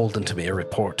you're beholden to me or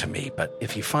report to me. But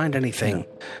if you find anything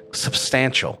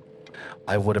substantial,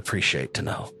 I would appreciate to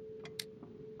know.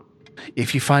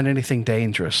 If you find anything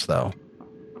dangerous, though,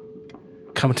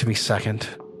 come to me second.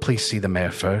 Please see the mayor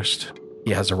first.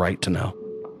 He has a right to know.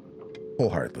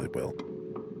 Wholeheartedly will.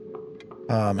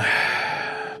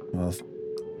 Well,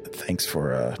 thanks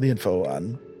for the info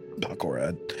on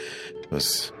Bakora. It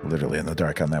was literally in the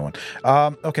dark on that one.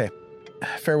 Okay.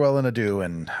 Farewell and adieu,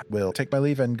 and we'll take my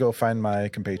leave and go find my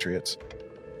compatriots.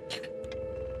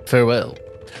 Farewell.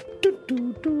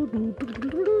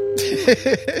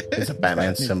 It's a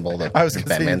Batman symbol. I was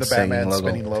considering the Batman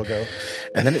spinning logo.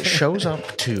 And then it shows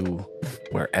up to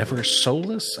wherever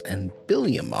Solus and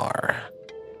Billiam are.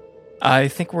 I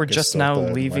think we're just now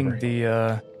the leaving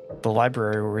library. the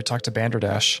library where we talked to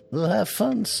Banderdash. We'll have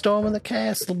fun storming the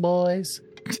castle, boys.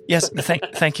 Yes,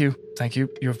 thank you. Thank you.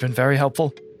 You have been very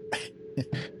helpful.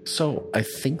 So I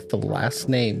think the last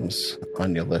names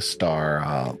on your list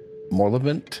are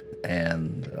Morlevant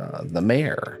and the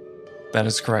mayor. That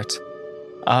is correct.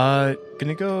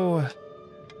 Gonna go...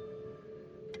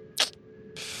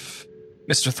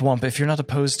 Mr. Thwomp, if you're not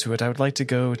opposed to it, I would like to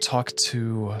go talk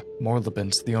to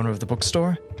Morlevant, the owner of the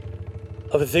bookstore.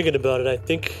 I've been thinking about it. I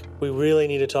think we really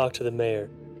need to talk to the mayor.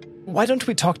 Why don't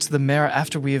we talk to the mayor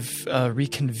after we've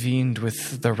reconvened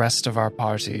with the rest of our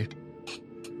party?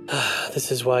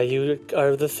 This is why you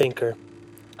are the thinker.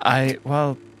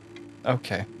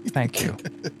 Okay. Thank you.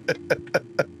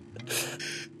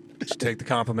 Just take the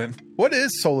compliment. What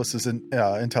is Solus's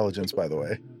intelligence, by the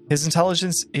way? His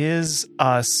intelligence is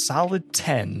a solid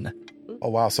 10. Oh,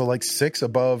 wow. So like 6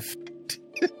 above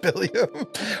Billiam.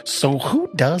 So who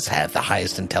does have the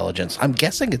highest intelligence? I'm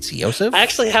guessing it's Yosef. I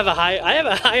actually have a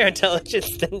higher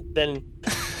intelligence than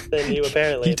you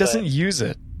apparently. He doesn't use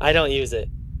it. I don't use it.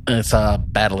 It's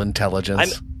battle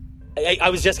intelligence. I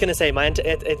was just gonna say my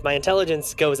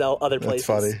intelligence goes out other places.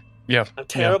 That's funny. Yeah. I'm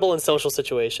terrible in social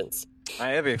situations. I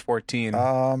have a 14.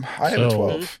 I have a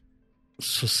 12.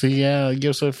 So see,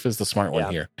 Yosef is the smart one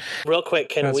here. Real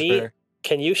quick, That's fair.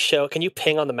 can you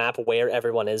ping on the map where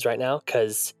everyone is right now?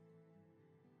 Because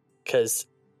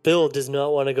Bill does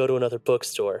not want to go to another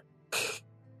bookstore.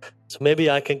 So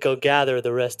maybe I can go gather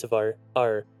the rest of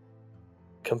our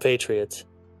compatriots.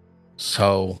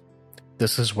 So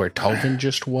this is where Tovin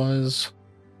just was.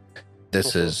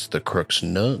 This is the Crook's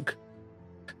Nook.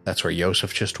 That's where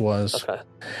Yosef just was. Okay.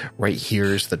 Right here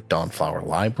is the Dawnflower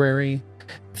Library.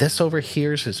 This over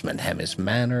here is his Manhemis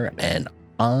Manor, and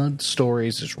Odd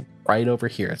Stories is right over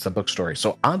here. It's the bookstore.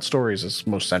 So Odd Stories is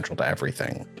most central to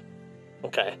everything.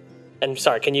 Okay. And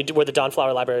sorry, can you do where the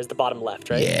Dawnflower Library is the bottom left,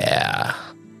 right? Yeah.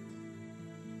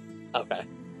 Okay.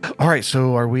 All right,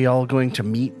 so are we all going to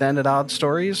meet then at Odd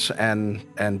Stories, and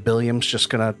Billiam's just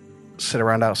gonna sit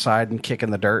around outside and kick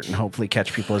in the dirt and hopefully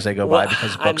catch people as they go by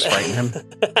because books frighten him?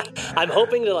 I'm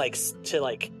hoping to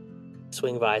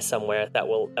swing by somewhere that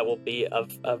will be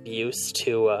of use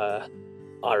to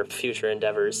our future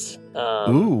endeavors.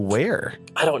 Ooh, where?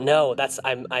 I don't know.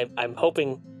 I'm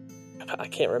hoping. I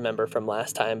can't remember from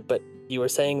last time, but you were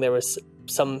saying there was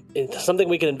something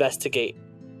we could investigate,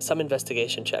 some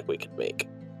investigation check we could make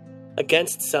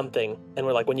against something, and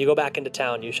we're like, when you go back into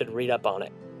town, you should read up on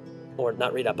it, or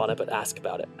not read up on it, but ask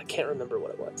about it. I can't remember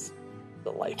what it was.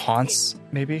 The life Haunts,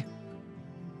 maybe?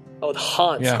 Oh, the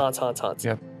haunts. Yeah. Haunts.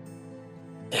 Yep.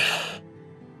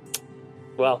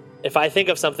 Well, if I think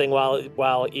of something while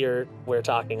we're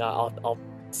talking, I'll.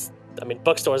 I mean,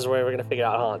 bookstores is where we're gonna figure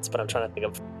out haunts, but I'm trying to think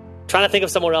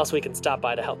of somewhere else we can stop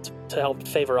by to help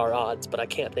favor our odds, but I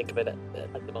can't think of it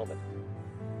at the moment.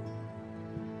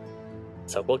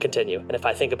 So we'll continue, and if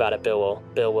I think about it, Bill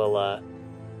will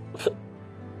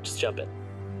just jump in.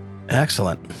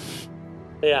 Excellent.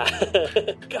 Yeah,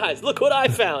 guys, look what I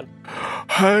found.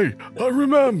 Hey, I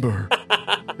remember.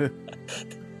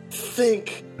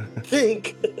 Think.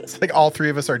 It's like all 3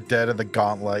 of us are dead in the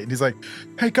gauntlet. And he's like,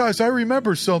 hey guys, I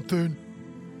remember something.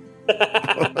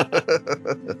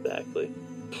 Exactly.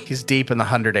 He's deep in the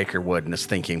 100-acre wood in his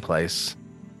thinking place.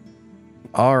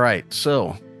 All right,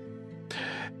 so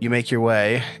you make your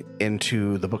way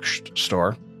into the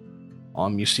bookstore.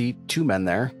 You see two men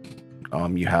there.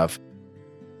 You have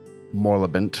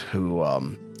Morlabent, who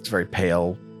is very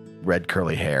pale, red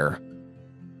curly hair,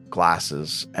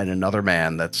 glasses, and another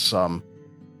man that's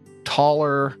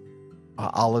taller,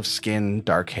 olive skin,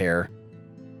 dark hair,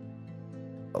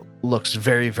 looks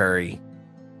very, very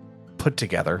put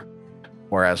together,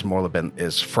 whereas Morlabent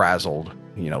is frazzled.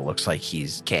 Looks like he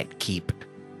can't keep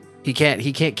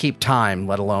time,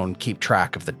 let alone keep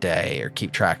track of the day or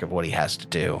keep track of what he has to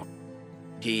do.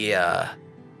 He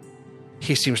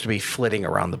seems to be flitting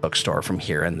around the bookstore from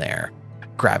here and there,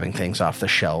 grabbing things off the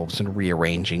shelves and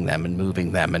rearranging them and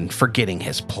moving them and forgetting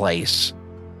his place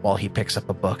while he picks up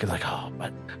a book and like, oh,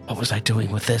 what was I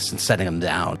doing with this? And setting them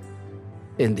down.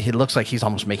 And he looks like he's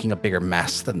almost making a bigger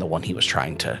mess than the one he was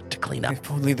trying to clean up.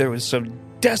 If only there was some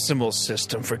decimal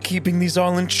system for keeping these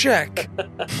all in check.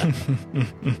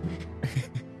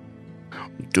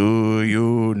 Do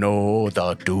you know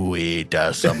the Dewey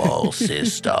Decimal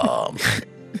System?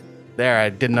 There, I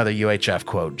did another UHF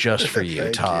quote just for you,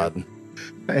 Todd.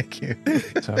 Thank you.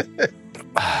 So,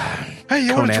 hey,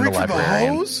 you want to Conan drink the from the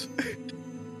librarian.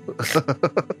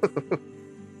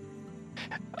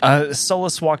 hose?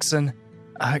 Solus walks in.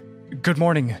 Good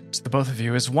morning to the both of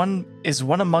you. Is one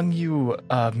among you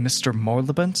Mr.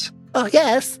 Morlabent? Oh,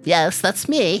 yes, that's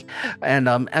me. And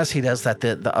as he does that,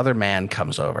 the other man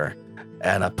comes over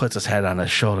and puts his head on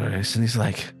his shoulder, and he's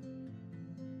like,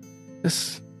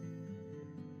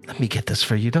 let me get this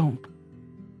for you.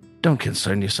 Don't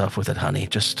concern yourself with it, honey.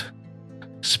 Just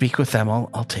speak with them.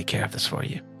 I'll take care of this for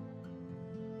you.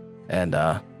 And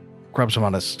grabs him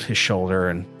on his shoulder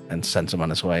and sends him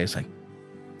on his way. He's like,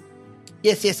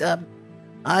 yes, I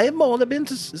am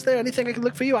Morlabent. Is there anything I can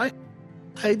look for you? I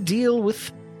deal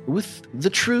with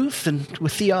the truth and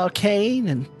with the arcane,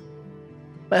 and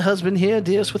my husband here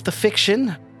deals with the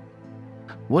fiction.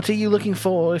 What are you looking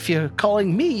for? If you're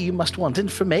calling me, you must want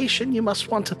information. You must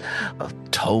want a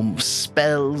tome of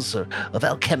spells or of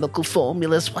alchemical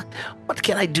formulas. What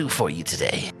can I do for you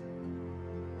today?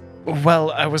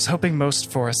 Well, I was hoping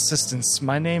most for assistance.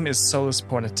 My name is Solus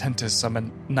Portentus. I'm a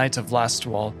knight of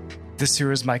Lastwall. This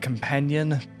here is my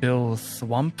companion, Bill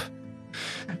Thwump.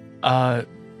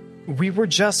 We were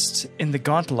just in the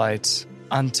Gauntlet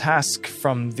on task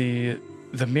from the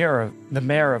mayor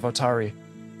of Otari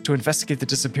to investigate the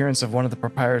disappearance of one of the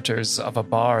proprietors of a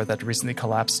bar that recently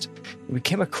collapsed. We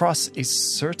came across a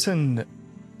certain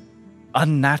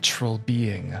unnatural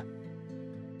being.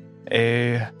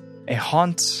 A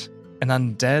haunt, an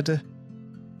undead,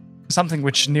 something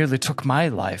which nearly took my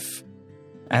life.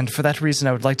 And for that reason,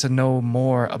 I would like to know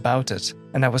more about it.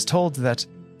 And I was told that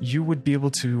you would be able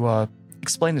to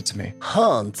explain it to me.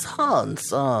 Haunts.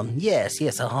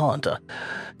 Yes, a haunt.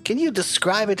 Can you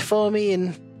describe it for me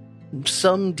in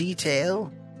some detail?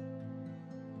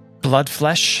 Blood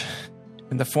flesh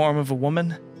in the form of a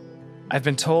woman. I've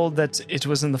been told that it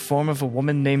was in the form of a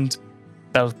woman named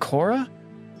Belcora.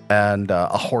 And a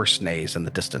horse neighs in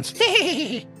the distance.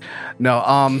 No,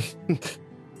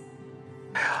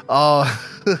 What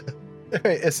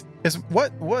is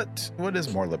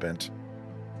Morlabent?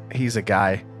 He's a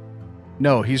guy.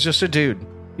 No, he's just a dude.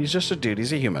 He's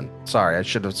a human. Sorry, I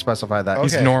should have specified that. Okay.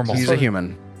 He's normal. He's a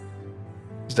human.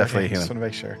 He's definitely a human. Just want to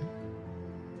make sure.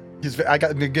 I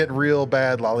got to get real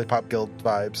bad Lollipop Guild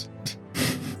vibes.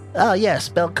 Oh, yes,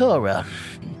 Belcora.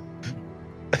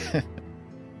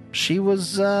 She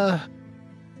was at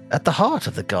the heart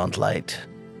of the Gauntlet.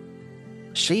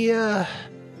 She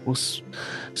was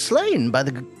slain by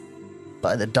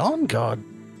the Dawn God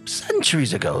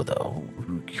centuries ago, though.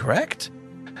 Correct?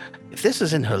 If this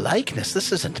is in her likeness,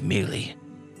 this isn't merely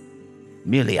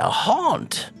a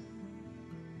haunt.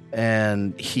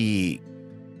 And he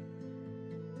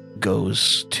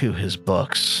goes to his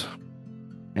books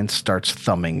and starts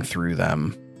thumbing through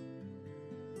them.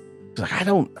 He's like, I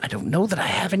don't know that I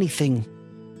have anything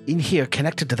in here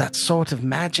connected to that sort of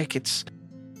magic. It's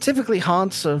typically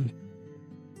haunts are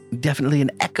definitely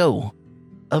an echo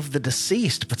of the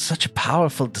deceased, but such a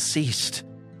powerful deceased.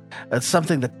 It's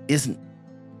something that isn't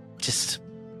just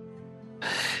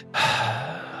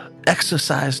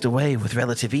exorcised away with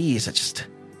relative ease. It just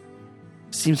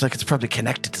seems like it's probably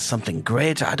connected to something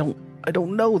greater. I don't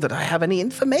know that I have any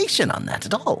information on that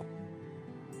at all.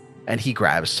 And he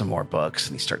grabs some more books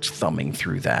and he starts thumbing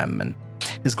through them, and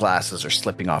his glasses are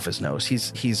slipping off his nose.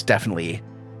 He's definitely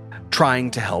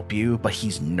trying to help you, but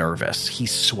he's nervous.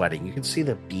 He's sweating. You can see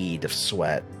the beads of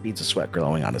sweat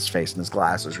glowing on his face, and his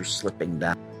glasses are slipping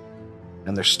down,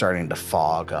 and they're starting to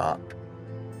fog up.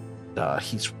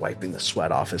 he's wiping the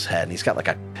sweat off his head, and he's got like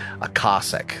a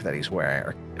cassock that he's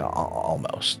wearing, or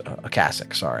almost a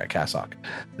cassock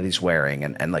that he's wearing,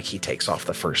 and like he takes off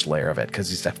the first layer of it because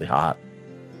he's definitely hot.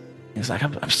 He's like,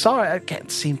 I'm sorry, I can't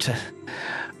seem to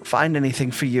find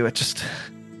anything for you. It just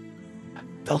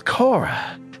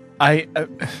Belcora.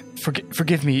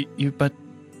 Forgive me, but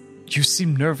you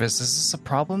seem nervous. Is this a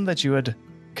problem that you had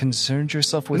concerned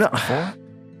yourself with before?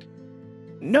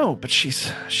 No, but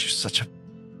she's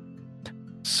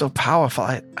so powerful.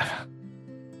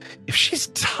 If she's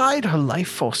tied her life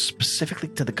force specifically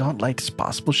to the gauntlet, it's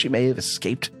possible she may have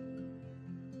escaped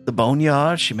the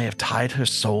boneyard. She may have tied her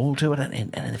soul to it, and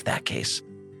in that case,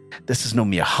 this is no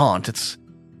mere haunt. It's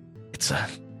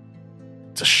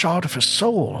a shard of her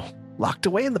soul locked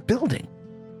away in the building.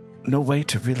 No way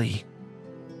to really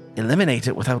eliminate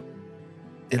it without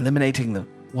eliminating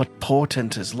what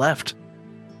portent is left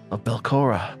of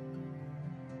Belcora.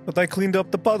 But I cleaned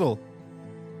up the puddle.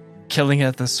 Killing it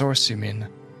at the source, you mean?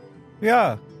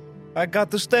 Yeah, I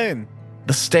got the stain.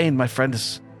 The stain, my friend,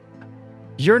 is...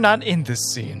 You're not in this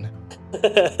scene.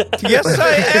 Yes,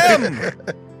 I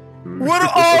am! We're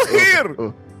all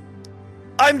here!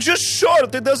 I'm just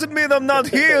short. It doesn't mean I'm not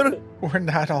here. We're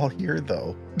not all here,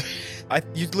 though. I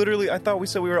thought we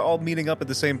said we were all meeting up at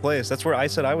the same place. That's where I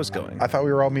said I was going. I thought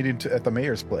we were all meeting at the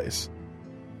mayor's place.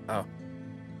 Oh.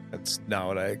 That's not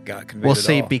what I got conveyed Well, at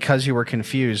see, all. because you were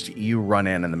confused, you run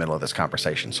in the middle of this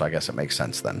conversation, so I guess it makes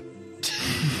sense then.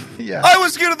 Yeah. I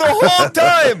was here the whole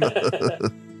time!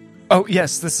 Oh,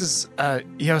 yes, this is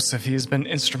Yosef. He's been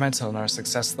instrumental in our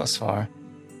success thus far.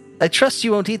 I trust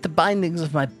you won't eat the bindings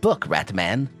of my book,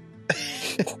 Ratman.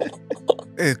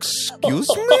 Excuse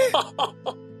me?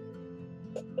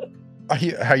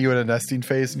 Are you in a nesting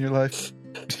phase in your life?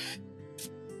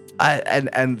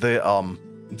 And the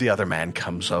other man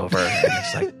comes over and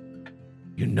he's like,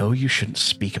 you know you shouldn't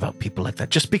speak about people like that.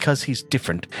 Just because he's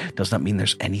different does not mean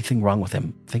there's anything wrong with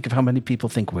him. Think of how many people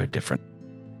think we're different.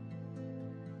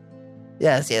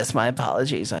 Yes, my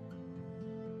apologies.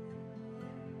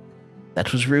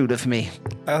 That was rude of me.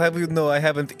 I'll have you know I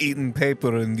haven't eaten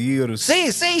paper in years.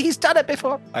 See, he's done it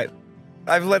before. I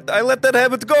let that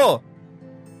habit go.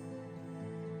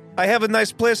 I have a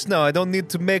nice place now. I don't need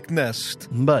to make nest.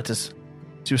 But as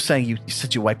you were saying, you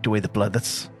said you wiped away the blood.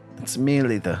 That's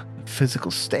merely the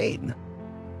physical stain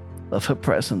of her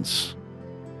presence.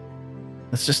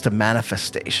 It's just a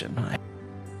manifestation.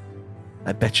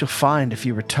 I bet you'll find if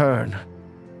you return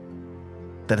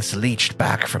that it's leached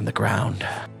back from the ground.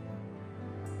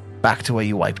 Back to where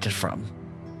you wiped it from.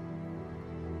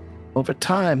 Over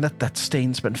time, that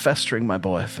stain's been festering, my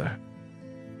boy, for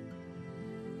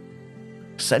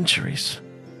centuries.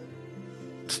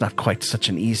 It's not quite such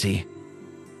an easy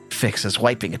fix as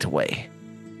wiping it away.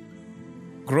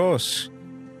 Gross.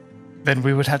 Then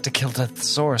we would have to kill it at the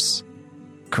source.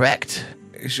 Correct.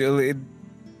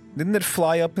 Didn't it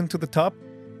fly up into the top?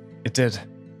 It did.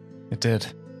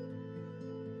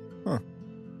 Huh.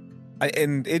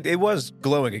 And it was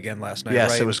glowing again last night,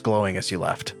 Yes, right? it was glowing as you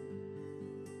left.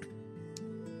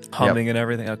 Humming and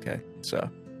everything. Okay, so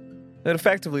it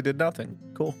effectively did nothing.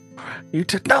 Cool. You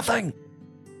did nothing.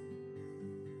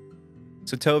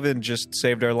 So Tovin just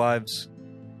saved our lives,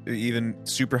 even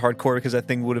super hardcore, because that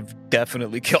thing would have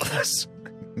definitely killed us.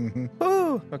 Mm-hmm.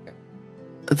 Oh, okay.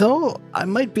 Though I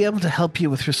might be able to help you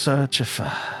with research if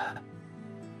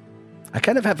I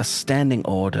kind of have a standing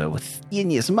order with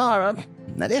Yinyasmara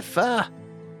that if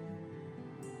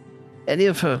any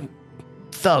of her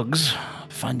thugs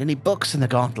find any books in the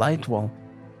Gauntlet while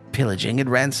pillaging and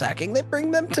ransacking, they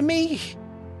bring them to me.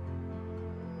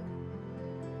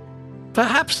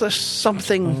 Perhaps there's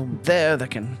something there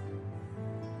that can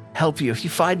help you. If you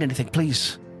find anything,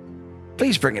 please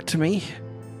bring it to me.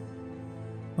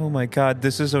 Oh my god,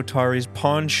 this is Otari's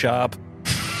pawn shop.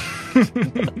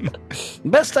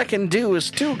 Best I can do is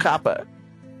 2 copper.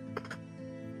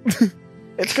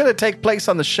 It's going to take place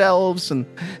on the shelves, and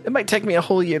it might take me a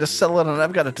whole year to sell it, and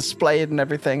I've got to display it and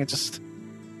everything. It just...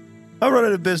 I'm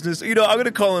running a business. I'm going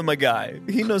to call in my guy.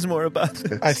 He knows more about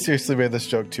this. I seriously made this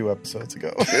joke 2 episodes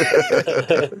ago.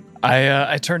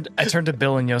 I turned to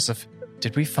Bill and Yosef.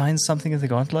 Did we find something in the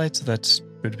Gauntlet that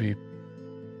would be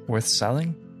worth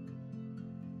selling?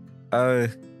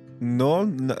 No,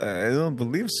 I don't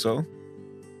believe so.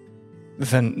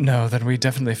 Then we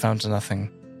definitely found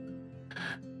nothing.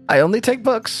 I only take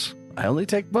books.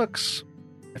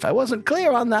 If I wasn't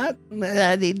clear on that,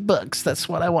 I need books. That's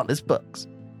what I want is books.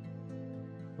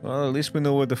 Well, at least we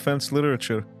know we're defense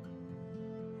literature.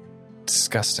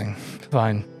 Disgusting.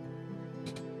 Fine.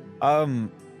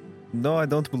 No, I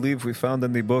don't believe we found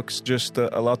any books, just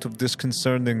a lot of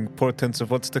disconcerting portents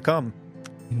of what's to come.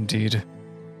 Indeed.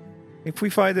 If we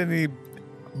find any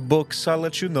books, I'll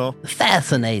let you know.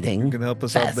 Fascinating. You can help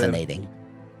us out there. Fascinating.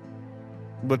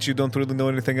 But you don't really know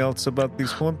anything else about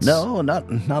these haunts? No, not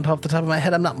off the top of my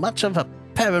head. I'm not much of a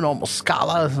paranormal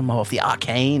scholar. I'm more of the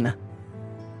arcane.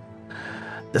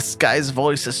 This guy's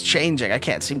voice is changing. I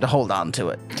can't seem to hold on to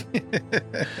it.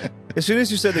 As soon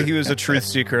as you said that he was a truth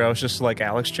seeker, I was just like,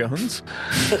 Alex Jones?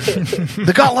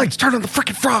 The godlight's turning the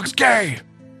freaking frogs gay!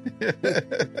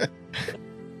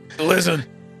 Listen.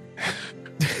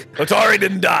 Otari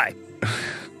didn't die.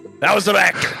 That was an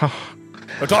actor.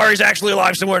 Otari's actually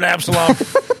alive somewhere in Absalom.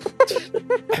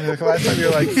 Last time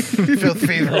you're like, Filth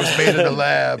Fever was made in a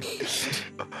lab.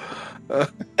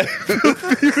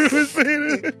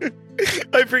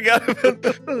 I forgot about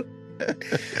that.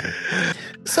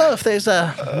 So if there's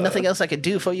nothing else I could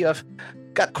do for you, I've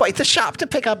got quite the shop to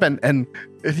pick up. And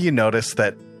you notice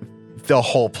that the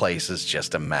whole place is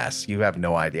just a mess. You have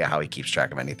no idea how he keeps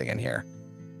track of anything in here.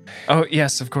 Oh,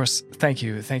 yes, of course. Thank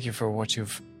you. Thank you for what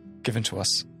you've given to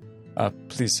us.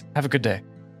 Please, have a good day.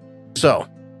 So,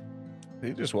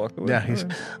 He just walked away. yeah, he's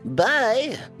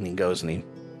bye. And he goes and he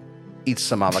eats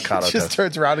some avocado Just toast.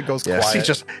 turns around and goes Yes,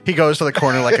 quiet. he goes to the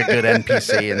corner like a good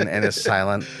NPC and is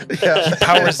silent. Yeah.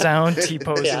 Powers down, T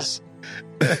poses.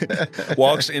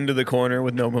 Walks into the corner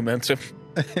with no momentum.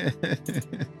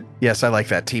 Yes, I like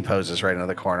that. T poses right into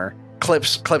the corner.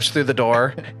 Clips through the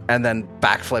door and then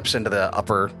backflips into the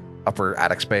upper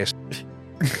attic space.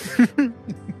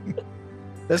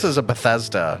 This is a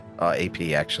Bethesda AP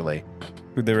actually.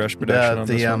 Did they rush production on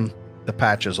this one? The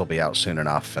patches will be out soon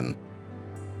enough, and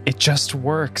It just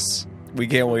works. We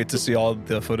can't wait to see all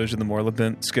the footage in the Morla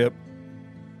bit, Skip.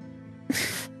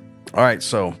 all right.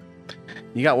 So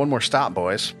you got one more stop,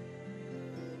 boys.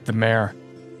 The mayor.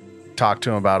 Talk to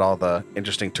him about all the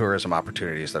interesting tourism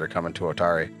opportunities that are coming to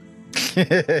Otari.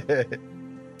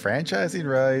 Franchising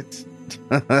rights.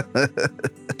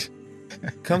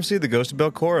 Come see the Ghost of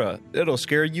Belcora. It'll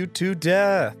scare you to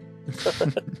death.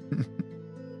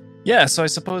 Yeah, so I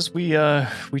suppose we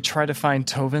try to find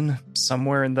Tovin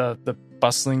somewhere in the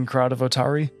bustling crowd of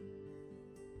Otari.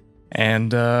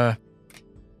 And get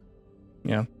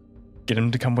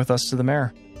him to come with us to the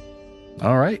mayor.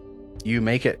 All right. You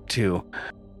make it to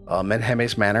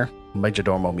Menheme's Manor.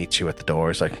 Majordomo meets you at the door.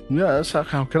 He's like, yes,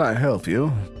 how can I help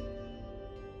you?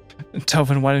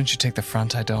 Tovin, why don't you take the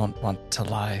front? I don't want to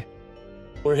lie.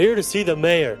 We're here to see the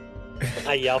mayor.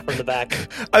 I yell from the back.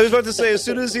 I was about to say, as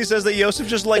soon as he says that, Yosef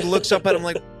just like looks up at him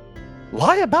like,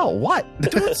 Lie about what?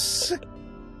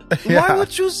 why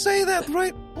would you say that,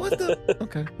 right? What the?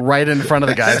 Okay. Right in front of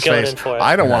the guy's He's going face. in for it.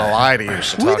 I don't want to lie to you,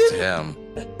 so talk to him.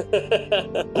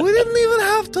 We didn't even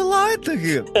have to lie to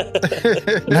him.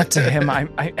 Not to him, I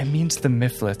mean to the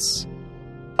Mifflets.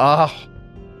 Oh,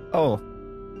 Oh,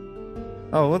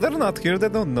 well, they're not here. They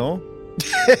don't know.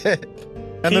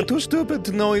 And they're too stupid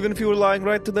to know even if you were lying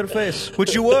right to their face,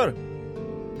 which you were.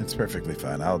 It's perfectly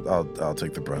fine. I'll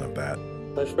take the brunt of that.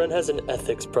 My friend has an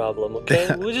ethics problem,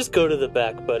 okay? We'll just go to the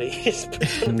back, buddy.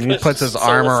 he puts his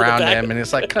arm around him and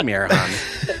he's like, come here, hon.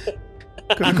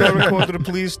 Could the car recorder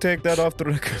please take that off the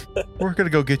record? We're gonna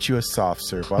go get you a soft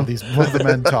serve while the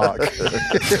men talk.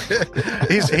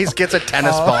 He gets a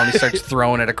tennis ball and he starts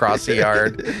throwing it across the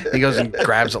yard. He goes and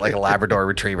grabs it like a Labrador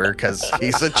retriever because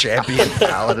he's a champion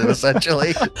paladin,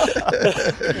 essentially.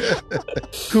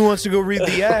 Who wants to go read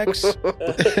the axe?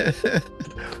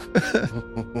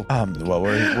 Well,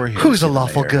 we're here. Who's a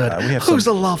lawful good? Who's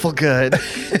a a lawful good?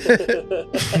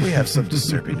 We have some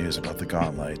disturbing news about the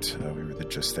Gauntlet. We were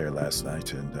just there last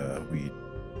night, and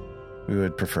we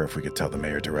would prefer if we could tell the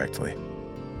mayor directly.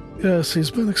 Yes, he's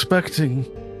been expecting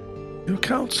your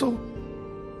counsel.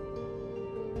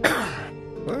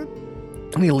 What?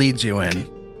 And he leads you in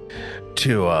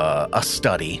to a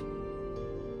study.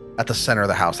 At the center of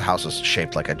the house is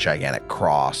shaped like a gigantic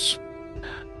cross.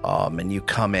 And you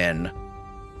come in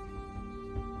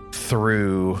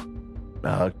through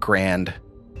a grand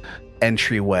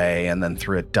entryway and then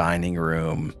through a dining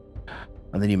room.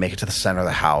 And then you make it to the center of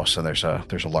the house and there's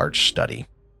a large study.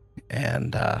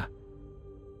 And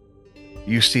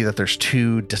you see that there's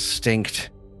two distinct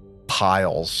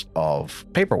piles of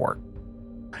paperwork.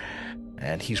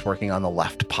 And he's working on the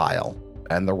left pile.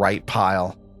 And the right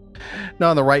pile...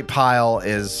 No, the right pile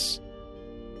is...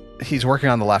 He's working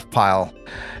on the left pile,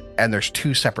 and there's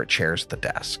two separate chairs at the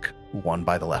desk. One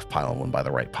by the left pile and one by the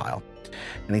right pile.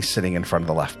 And he's sitting in front of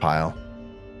the left pile.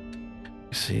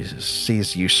 He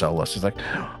sees you, Solus. He's like,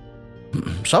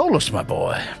 Solus, my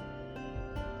boy.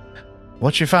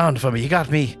 What you found for me? You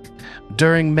got me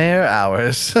during mayor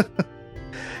hours.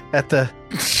 At the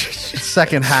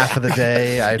second half of the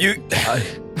day,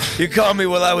 You caught me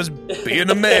while I was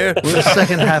being a mayor. Well, the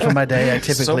second half of my day, I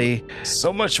typically...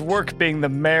 So much work being the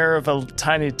mayor of a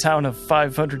tiny town of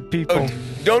 500 people.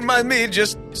 Don't mind me,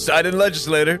 just signing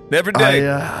legislator every day.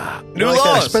 New I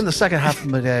laws. spend the second half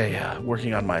of my day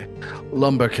working on my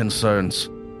lumber concerns.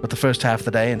 But the first half of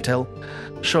the day until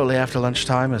shortly after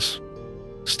lunchtime is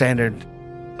standard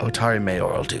Otari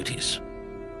mayoral duties.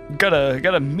 Got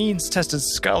a means-tested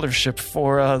scholarship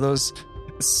for those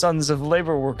sons of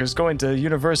labor workers going to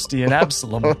university in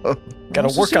Absalom. Got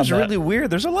to work on that. Really weird.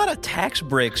 There's a lot of tax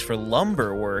breaks for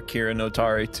lumber work here in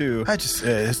Otari too. I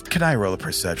just can I roll a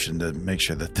perception to make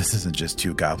sure that this isn't just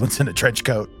two goblins in a trench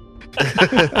coat?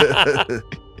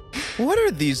 What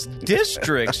are these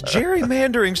districts?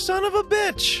 Gerrymandering, son of a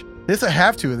bitch. This I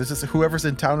have to. This is whoever's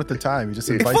in town at the time. He just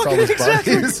invites all his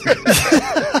buddies.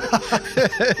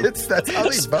 That's how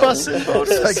they vote.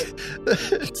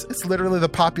 It's literally the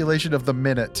population of the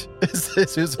minute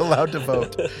is who's allowed to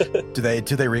vote. Do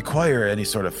they require any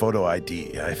sort of photo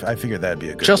ID? I figured that'd be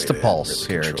a good just way a to pulse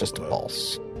really here, control just a the vote.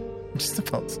 pulse. Just a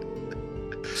pulse.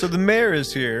 So the mayor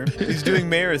is here. He's doing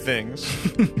mayor things.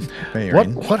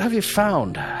 What have you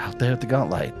found out there at the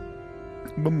Gauntlet?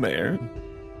 The mayor.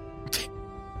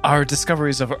 Our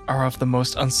discoveries are of the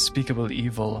most unspeakable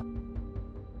evil.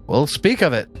 Well, speak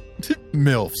of it.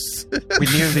 MILFs. We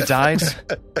nearly died.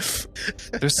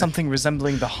 There's something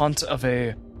resembling the haunt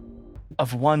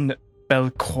of one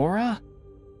Belcora?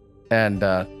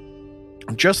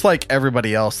 And just like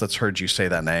everybody else that's heard you say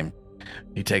that name,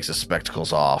 he takes his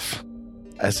spectacles off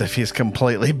as if he's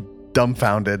completely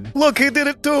dumbfounded. Look, he did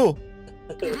it too.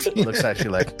 Looks at you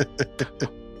like,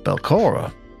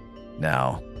 Belcora?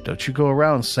 Now, don't you go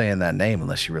around saying that name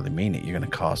unless you really mean it. You're going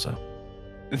to cause a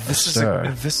This stir.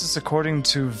 is according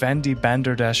to Vandy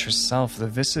Banderdash herself. The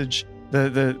visage,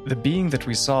 the being that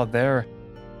we saw there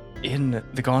in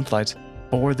the Gauntlet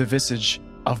bore the visage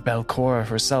of Belcora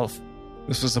herself.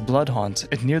 This was a blood haunt.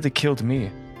 It nearly killed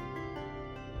me.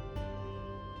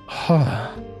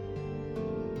 Huh.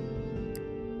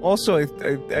 Also,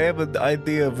 I have an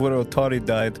idea of where Otari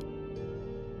died.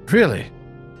 Really?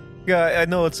 Yeah, I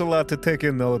know it's a lot to take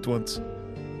in all at once.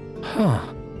 Huh.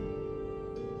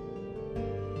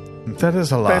 That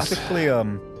is a lot. Basically,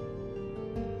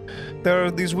 there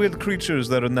are these weird creatures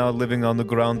that are now living on the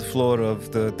ground floor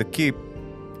of the keep.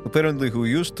 Apparently, who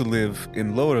used to live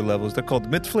in lower levels. They're called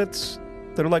midflits.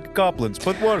 They're like goblins,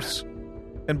 but worse.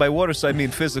 And by worse, I mean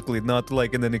physically, not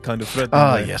like in any kind of threatening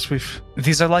way. Yes, we've...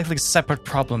 These are likely separate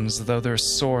problems, though their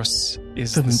source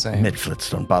is the same.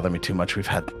 Midflits don't bother me too much. We've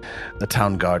had the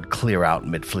town guard clear out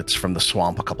midflits from the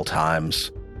swamp a couple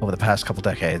times over the past couple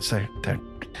decades. They're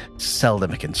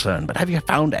seldom a concern. But have you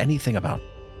found anything about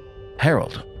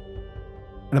Harold?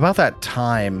 And about that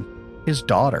time, his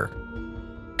daughter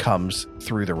comes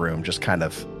through the room, just kind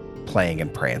of playing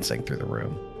and prancing through the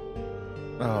room.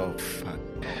 Oh, fuck.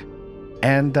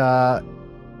 And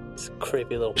It's a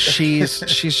creepy little. she's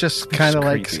just kind of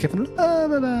like creepy. skipping. La,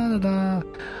 la, la, la, la.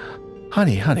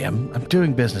 Honey, I'm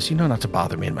doing business. You know not to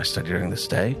bother me in my study during this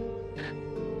day.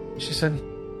 She said,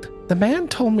 the man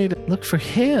told me to look for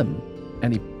him,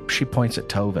 and she points at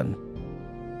Tovin.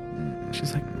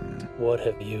 She's like, What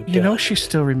have you done? you know she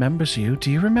still remembers you.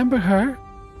 Do you remember her?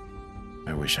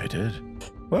 I wish I did.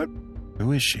 What?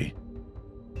 Who is she?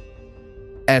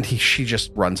 And she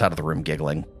just runs out of the room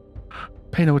giggling.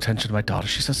 Pay no attention to my daughter.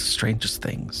 She says the strangest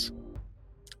things.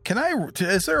 Can I?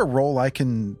 Is there a role I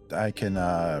can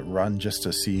run just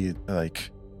to see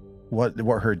like what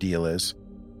her deal is,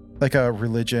 like a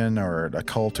religion or a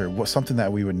cult or something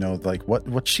that we would know, like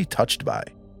what's she touched by?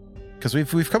 Because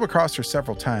we've come across her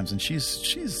several times, and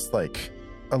she's like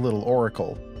a little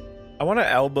oracle. I want to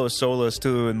elbow Solus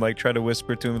too and like try to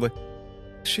whisper to him like,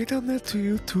 she done that to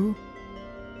you too?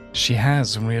 She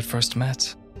has when we had first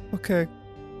met. Okay.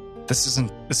 This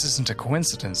isn't a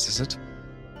coincidence, is it?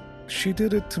 She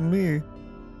did it to me.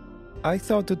 I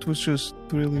thought it was just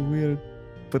really weird.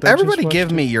 But Everybody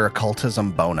give me your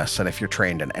occultism bonus, and if you're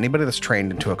trained in anybody that's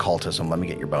trained into occultism, let me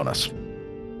get your bonus.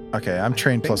 Okay, I'm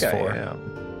trained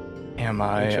 +4. Am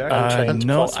I? Untrained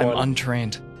No, +1. I'm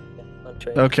untrained.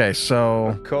 Untrained. Okay, so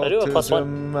I do a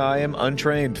 +1. I am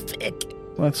untrained.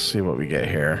 let's see what we get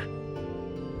here.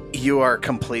 You are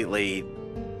completely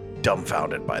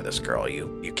dumbfounded by this girl.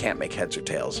 You can't make heads or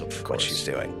tails of what course. she's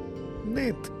doing.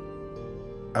 Neat.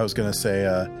 I was gonna say,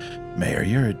 Mayor,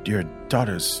 your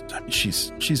daughter's. I mean,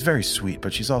 she's very sweet,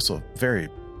 but she's also very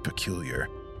peculiar.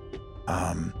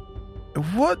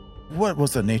 What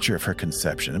was the nature of her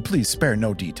conception? And please spare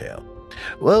no detail.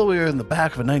 Well, we were in the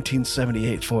back of a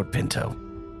 1978 Ford Pinto.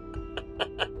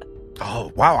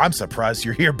 Oh, wow. I'm surprised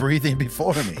you're here breathing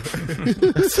before me.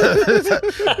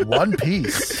 One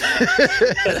piece.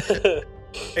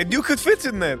 And you could fit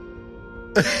in that.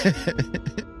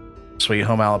 Sweet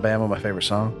Home Alabama, my favorite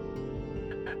song.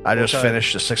 I just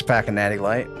finished a 6-pack of Natty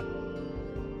Light.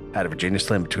 Had a Virginia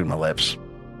Slim between my lips.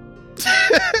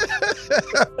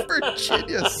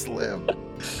 Virginia Slim.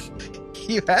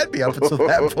 You had me up until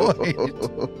that point.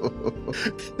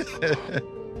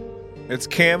 It's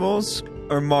Camels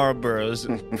or Marlboros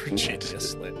and Virginia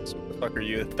Slims. What the fuck are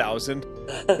you, 1,000?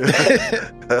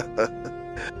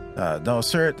 No,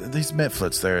 sir. These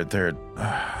Mitflets,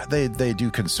 they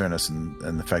do concern us,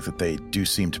 and the fact that they do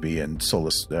seem to be, and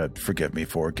Solus, forgive me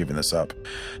for giving this up,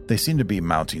 they seem to be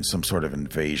mounting some sort of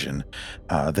invasion.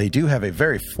 They do have a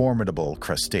very formidable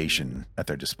crustacean at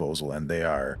their disposal, and they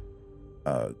are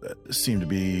seem to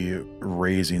be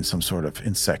raising some sort of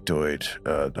insectoid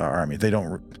army. They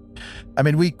don't. I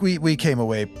mean, we came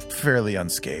away fairly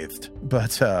unscathed,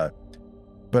 but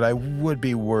I would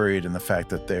be worried in the fact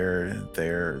that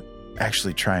they're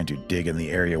actually trying to dig in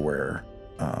the area where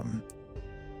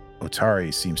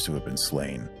Otari seems to have been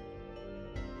slain.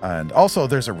 And also,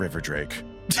 there's a river drake.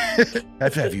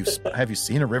 have you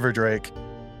seen a river drake?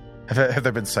 Have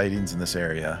there been sightings in this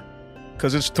area?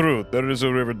 Because it's true, there is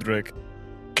a river drake.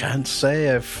 Can't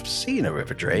say I've seen a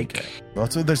river drake. Okay. Well,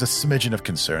 so there's a smidgen of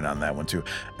concern on that one too.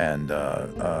 And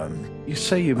you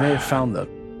say you may have found the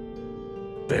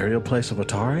burial place of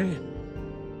Otari?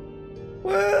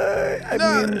 Well, I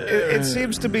mean, it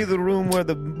seems to be the room where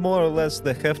more or less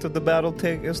the heft of the battle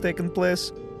has taken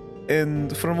place.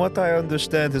 And from what I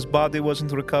understand, his body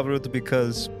wasn't recovered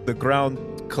because the ground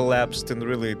collapsed and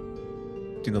really,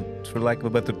 for lack of a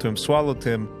better term, swallowed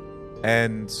him.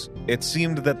 And it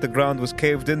seemed that the ground was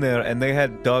caved in there, and they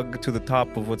had dug to the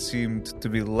top of what seemed to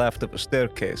be left of a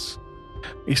staircase.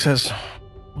 He says,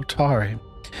 Otari,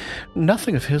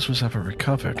 nothing of his was ever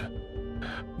recovered.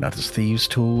 Not his thieves'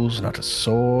 tools, not his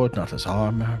sword, not his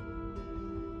armor.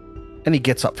 And he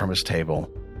gets up from his table,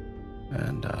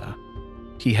 and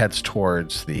he heads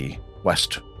towards the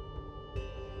west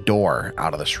door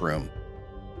out of this room.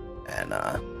 And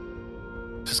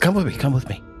says, come with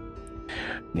me.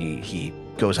 And he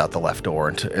goes out the left door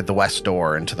into the west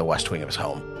door into the west wing of his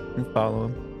home. You follow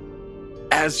him.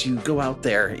 As you go out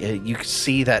there, you can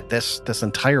see that this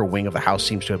entire wing of the house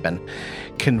seems to have been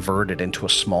converted into a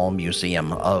small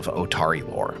museum of Otari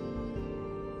lore.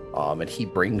 And he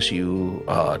brings you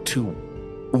to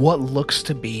what looks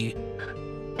to be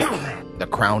the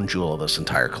crown jewel of this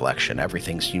entire collection.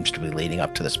 Everything seems to be leading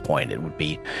up to this point. It would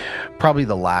be probably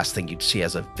the last thing you'd see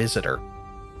as a visitor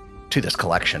to this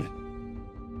collection.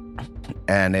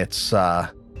 And it's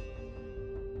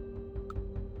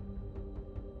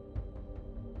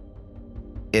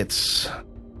It's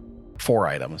 4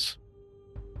 items.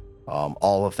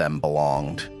 All of them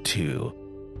belonged to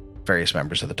various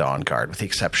members of the Dawn Guard, with the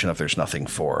exception of there's nothing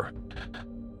for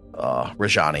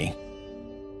Rajani,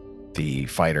 the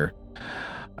fighter,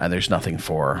 and there's nothing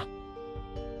for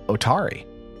Otari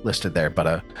listed there, but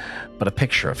a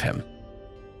picture of him.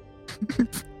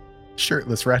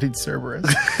 Shirtless riding Cerberus.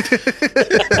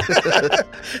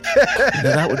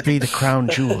 That would be the crown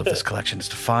jewel of this collection, is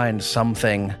to find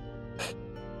something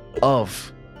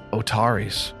of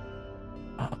Otari's.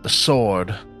 The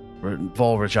sword,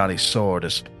 Vol Rajani's sword,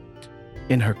 is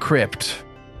in her crypt.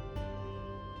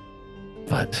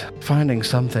 But finding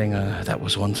something that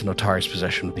was once in Otari's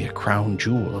possession would be a crown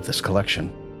jewel of this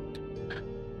collection.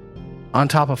 On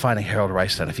top of finding Harold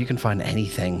Ryston, if you can find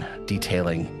anything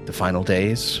detailing the final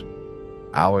days,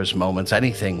 hours, moments,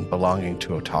 anything belonging to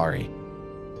Otari,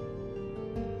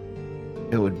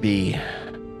 it would be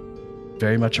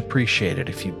very much appreciated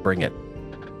if you bring it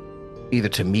either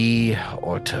to me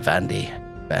or to Vandy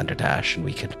Vanderdash, and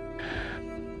we could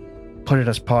put it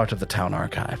as part of the town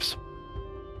archives.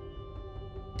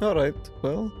 All right,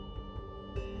 well,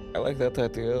 I like that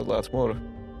idea a lot more.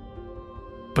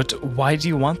 But why do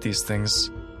you want these things?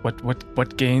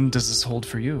 What gain does this hold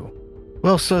for you?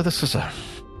 Well, sir, this is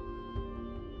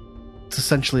it's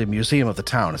essentially a museum of the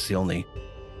town. It's the only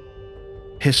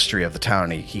history of the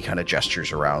town. He kind of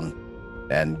gestures around,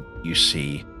 and you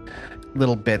see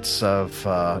little bits of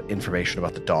information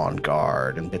about the Dawn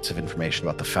Guard and bits of information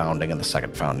about the founding and the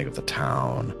second founding of the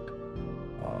town.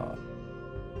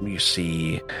 You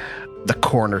see the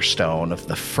cornerstone of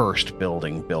the first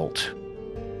building built,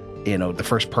 the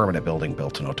first permanent building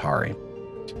built in Otari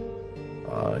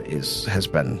has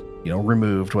been,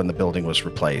 removed when the building was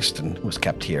replaced and was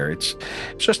kept here. It's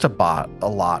just a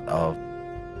lot of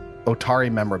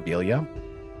Otari memorabilia.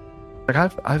 Like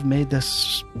I've made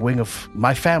this wing of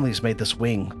my family's made this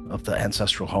wing of the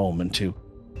ancestral home into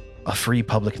a free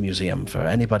public museum for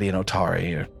anybody in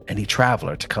Otari or any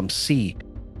traveler to come see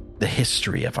the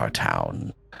history of our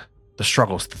town, the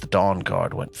struggles that the Dawn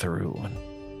Guard went through. And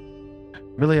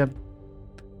really,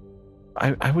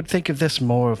 I would think of this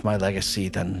more of my legacy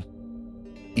than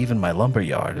even my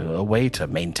lumberyard. A way to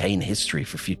maintain history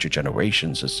for future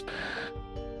generations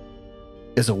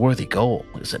is a worthy goal,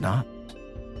 is it not?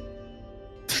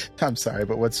 I'm sorry,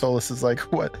 but what Solus is like,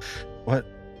 what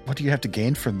do you have to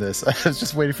gain from this? I was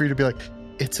just waiting for you to be like,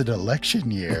 it's an election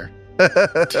year.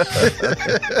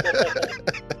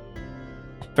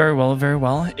 Very well, very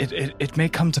well. It may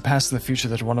come to pass in the future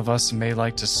that one of us may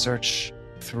like to search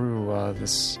through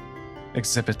this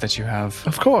exhibit that you have.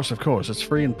 Of course. It's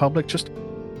free and public. Just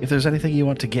if there's anything you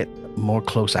want to get more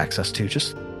close access to,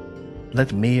 just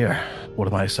let me or one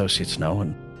of my associates know,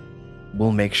 and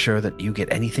we'll make sure that you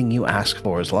get anything you ask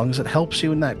for as long as it helps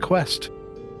you in that quest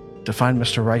to find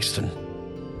Mr. Ryston.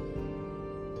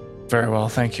 Very well,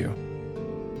 thank you.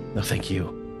 No, thank you.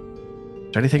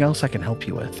 Is there anything else I can help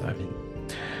you with? I mean,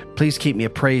 please keep me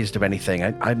appraised of anything.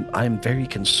 I'm very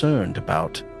concerned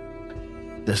about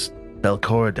this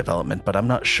Belcora development, but I'm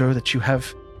not sure that you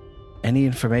have any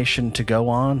information to go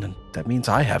on, and that means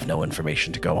I have no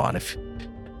information to go on. If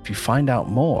you find out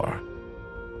more,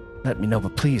 let me know,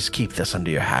 but please keep this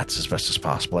under your hats as best as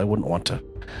possible. I wouldn't want to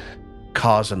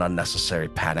cause an unnecessary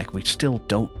panic. We still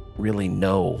don't really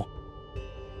know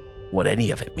what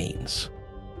any of it means.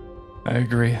 I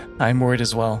agree. I'm worried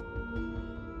as well.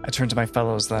 I turn to my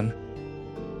fellows then.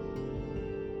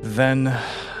 Then,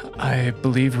 I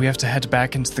believe we have to head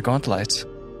back into the Gauntlet.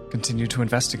 Continue to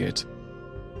investigate.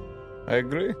 I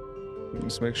agree.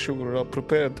 Let's make sure we're all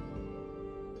prepared.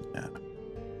 Yeah.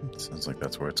 Sounds like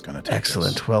that's where it's going to take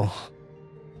Excellent. us. Well,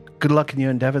 good luck in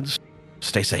your endeavors.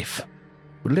 Stay safe.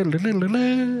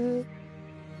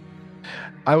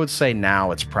 I would say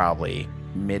now it's probably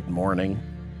mid-morning,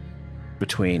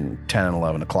 between 10 and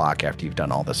 11 o'clock after you've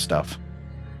done all this stuff.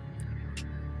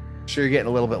 So you're getting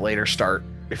a little bit later start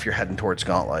if you're heading towards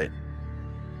Gauntlet.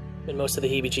 And most of the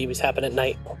heebie-jeebies happen at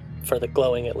night, for the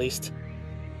glowing at least.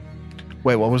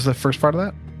 Wait, what was the first part of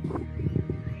that?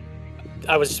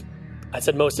 I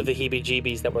said most of the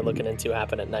heebie-jeebies that we're looking into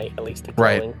happen at night, at least the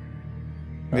Right. glowing.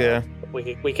 Yeah.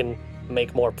 We can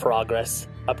make more progress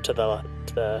up to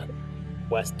the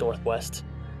northwest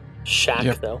shack,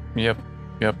 Yep. though. Yep.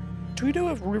 Do we know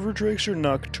if river drakes are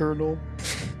nocturnal?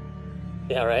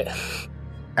 Yeah, right.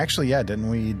 Actually, yeah, didn't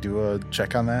we do a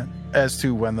check on that? As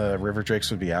to when the river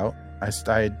drakes would be out?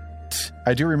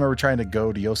 I do remember trying to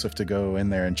go to Yosef to go in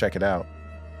there and check it out.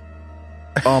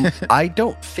 I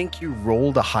don't think you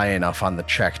rolled a high enough on the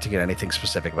check to get anything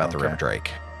specific about the Okay. River Drake.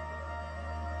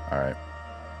 All right.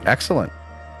 Excellent.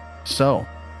 So,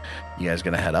 you guys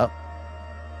gonna head up?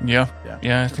 Yeah,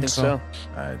 Yeah. I think so.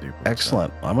 I do. believe so.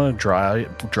 Excellent. I'm gonna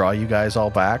draw you guys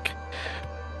all back,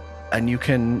 and you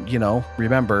can,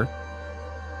 remember,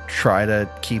 try to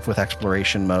keep with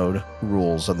exploration mode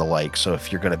rules and the like. So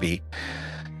if you're gonna be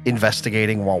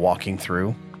investigating while walking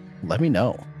through, let me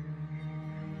know,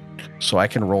 so I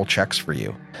can roll checks for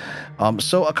you.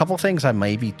 So a couple things I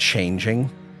may be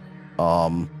changing.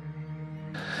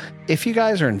 If you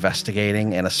guys are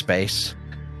investigating in a space,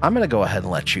 I'm going to go ahead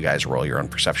and let you guys roll your own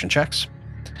perception checks.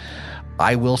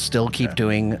 I will still keep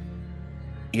doing,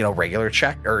 regular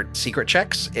check or secret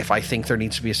checks. If I think there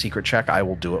needs to be a secret check, I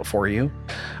will do it for you.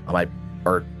 I might,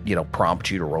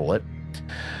 prompt you to roll it.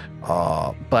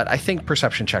 But I think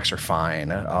perception checks are fine.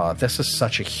 This is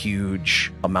such a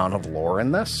huge amount of lore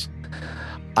in this.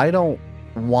 I don't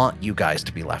want you guys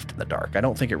to be left in the dark. I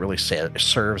don't think it really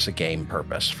serves a game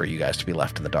purpose for you guys to be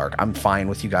left in the dark. I'm fine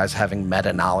with you guys having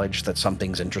meta knowledge that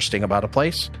something's interesting about a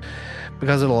place,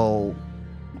 because it'll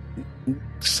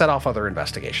set off other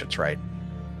investigations, right?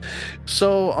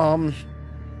 So,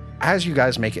 as you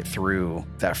guys make it through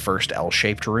that first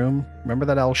L-shaped room, remember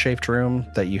that L-shaped room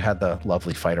that you had the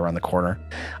lovely fight around the corner?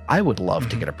 I would love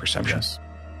to get a perception. Yes.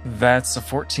 That's a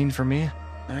 14 for me.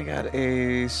 I got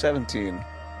a 17.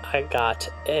 I got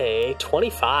a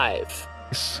 25.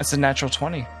 That's a natural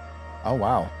 20. Oh,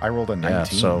 wow. I rolled a 19 Yeah,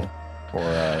 so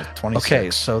for 26.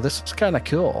 okay, so this is kind of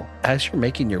cool. As you're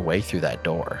making your way through that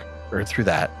door, or through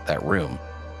that room,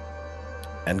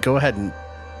 and go ahead and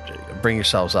bring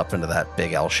yourselves up into that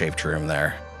big L-shaped room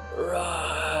there.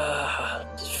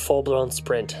 Full-blown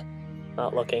sprint.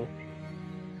 Not looking.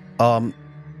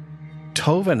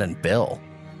 Tovin and Bill,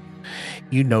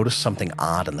 you notice something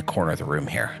odd in the corner of the room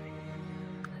here.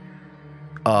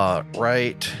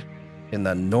 Right in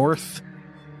the northwest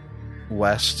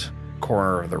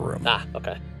corner of the room. Ah,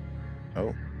 okay.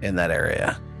 Oh, In that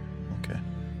area. okay.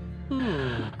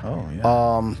 Hmm. Oh, yeah.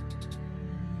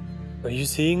 Are you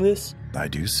seeing this? I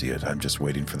do see it. I'm just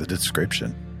waiting for the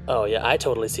description. Oh, yeah, I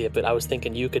totally see it, but I was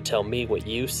thinking you could tell me what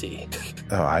you see.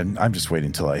 Oh, I'm just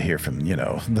waiting till I hear from,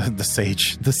 the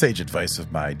sage advice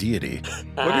of my deity.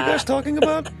 What are you guys talking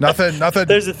about? Nothing.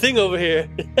 There's a thing over here.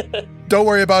 Don't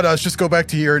worry about us. Just go back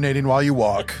to urinating while you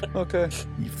walk. Okay.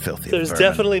 You filthy There's vermin.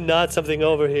 definitely not something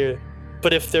over here.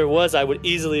 But if there was, I would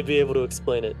easily be able to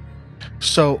explain it.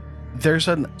 So there's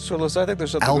an Solas, I think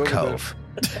there's something over there. alcove,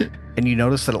 and you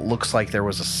notice that it looks like there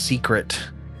was a secret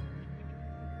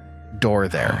door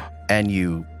there, and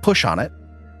you push on it,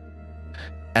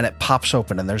 and it pops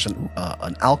open, and there's an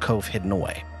alcove hidden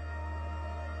away.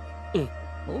 Ooh.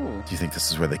 Do you think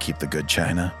this is where they keep the good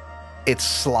china? It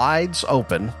slides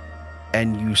open,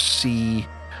 and you see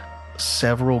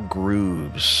several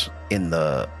grooves in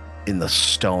the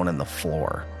stone and the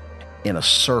floor in a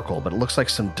circle, but it looks like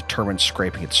some determined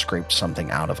scraping had scraped something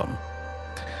out of them.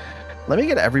 Let me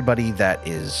get everybody that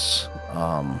is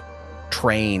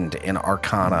trained in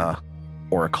Arcana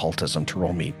or Occultism to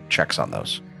roll me checks on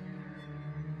those.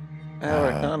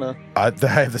 Arcana. I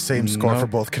have the same score for Nope.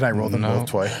 both. Can I roll them No. both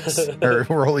twice? Or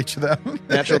roll each of them?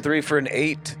 Natural 3 for an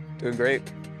 8. Doing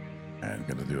great. I'm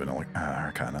going to do an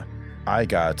Arcana. I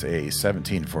got a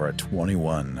 17 for a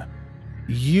 21.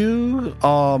 You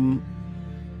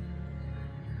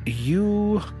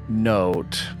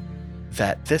note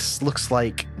that this looks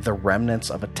like the remnants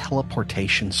of a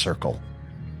teleportation circle.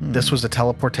 This was a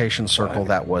teleportation circle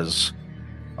that was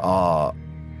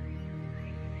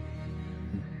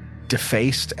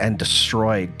defaced and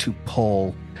destroyed to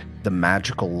pull the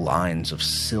magical lines of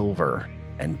silver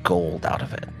and gold out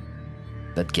of it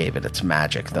that gave it its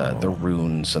magic. The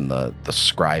runes and the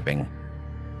scribing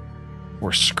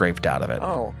were scraped out of it.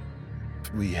 Oh.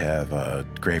 We have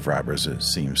grave robbers, it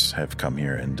seems, have come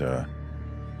here and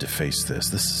defaced this.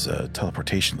 This is a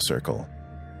teleportation circle.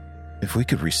 If we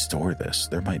could restore this,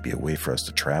 there might be a way for us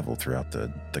to travel throughout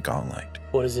the gauntlet.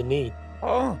 What does it need?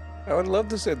 Oh, I would love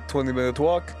to say 20-minute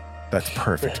walk. That's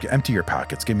perfect. Empty your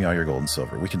pockets. Give me all your gold and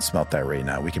silver. We can smelt that right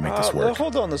now. We can make this work.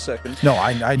 Hold on a second. No,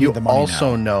 I need You the money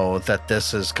also now. know that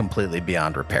this is completely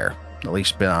beyond repair, at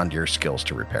least beyond your skills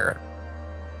to repair it.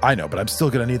 I know, but I'm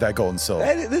still going to need that gold and silver.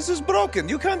 Hey, this is broken.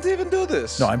 You can't even do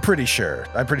this. No, I'm pretty sure.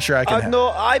 I can.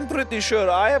 No, I'm pretty sure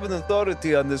I have an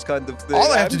authority on this kind of thing.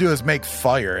 All I have to do is make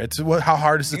fire. How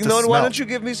hard is it You to know, smelt? why don't you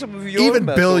give me some of your Even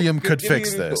metal? Billiam could Give me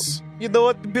fix your this. gold. You know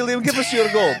what, Billiam? Give us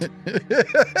your gold.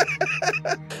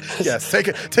 Yes, take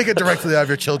it directly out of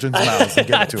your children's mouths and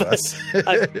give it to us.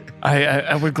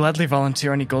 I would gladly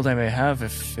volunteer any gold I may have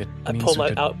if it I means pull we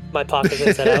could... out my pocket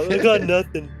and said, I got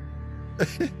nothing.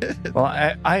 Well,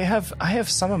 I have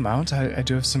some amount. I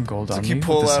do have some gold It's on like me. you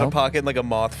pull Would this out a help? pocket and like a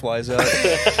moth flies out.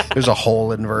 There's a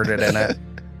hole inverted in it.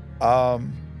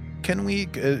 Can we?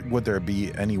 Would there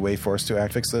be any way for us to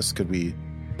fix this? Could we?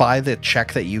 By the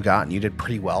check that you got, and you did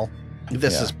pretty well.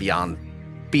 This Yeah. is beyond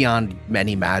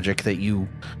many magic that you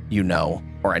know,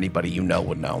 or anybody you know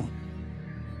would know.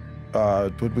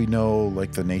 Would we know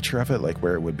like the nature of it, like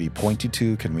where it would be pointed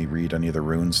to? Can we read any of the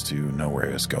runes to know where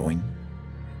it's going?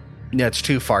 Yeah, it's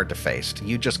too far defaced.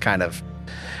 You just kind of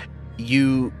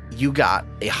you got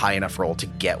a high enough roll to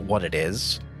get what it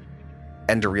is,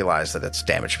 and to realize that it's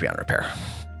damaged beyond repair.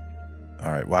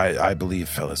 All right. Well, I believe,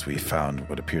 fellas, we found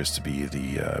what appears to be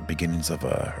the beginnings of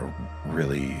a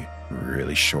really,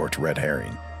 really short red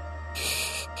herring.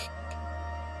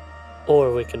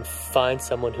 Or we can find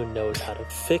someone who knows how to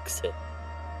fix it.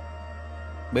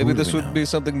 Maybe Who do this we would know? be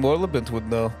something Morlabent would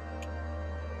know.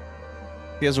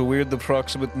 He has a weird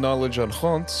approximate knowledge on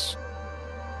haunts.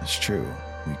 It's true.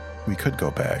 We could go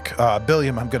back.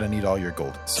 Billiam, I'm going to need all your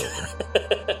gold and silver.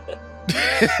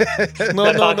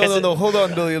 No. Hold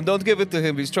on, Billiam. Don't give it to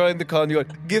him. He's trying to con you out.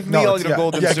 Give me all your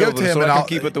gold and give it silver to him so and I I'll can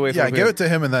keep it away from Yeah, him. give it to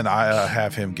him and then I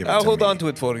have him give it to me. I'll hold on to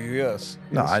it for you, yes.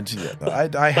 No, I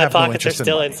My have no pockets are interest in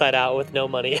still money. inside out with no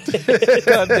money.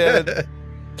 God damn it.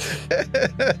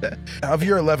 Of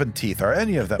your 11 teeth, are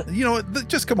any of them? You know what?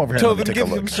 Just come over here and let me Tobin, take a give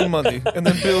look. him some money. And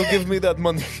then Bill, give me that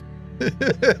money.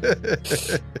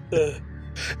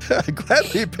 I'd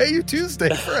gladly pay you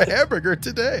Tuesday for a hamburger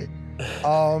today.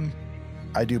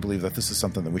 I do believe that this is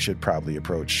something that we should probably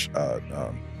approach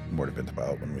Mortivant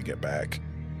about when we get back.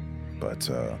 But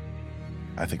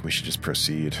I think we should just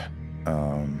proceed.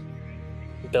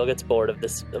 Bill gets bored of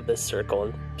this circle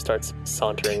and starts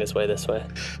sauntering his way this way.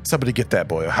 Somebody get that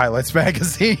boy a Highlights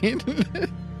magazine.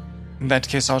 In that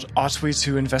case, ought we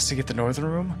to investigate the northern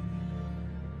room?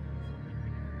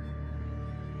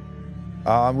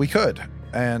 We could.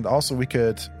 And also we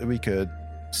could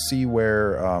see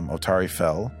where Otari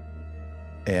fell.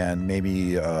 And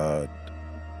maybe I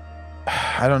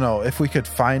I don't know if we could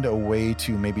find a way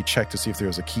to maybe check to see if there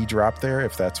was a key drop there,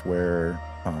 if that's where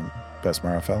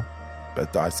Besmara fell.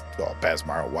 But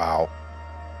Besmara, wow.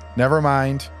 Never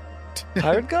mind.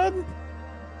 Hired gun?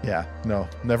 Yeah, no,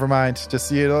 never mind. Just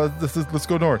see it. Let's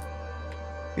go north.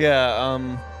 Yeah,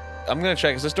 I'm gonna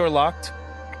check. Is this door locked?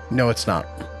 No, it's not.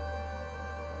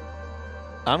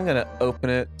 I'm gonna open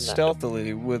it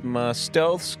stealthily with my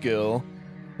stealth skill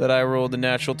that I rolled a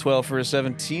natural 12 for a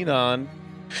 17 on.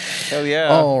 Hell yeah.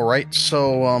 All right,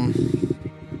 so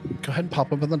go ahead and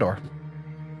pop open the door.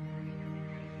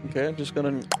 Okay, I'm just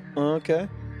gonna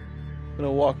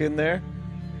walk in there.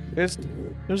 There's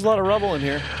a lot of rubble in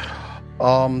here.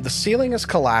 The ceiling is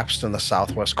collapsed in the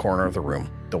southwest corner of the room.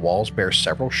 The walls bear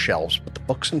several shelves, but the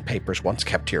books and papers once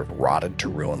kept here have rotted to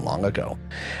ruin long ago,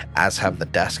 as have the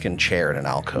desk and chair in an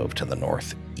alcove to the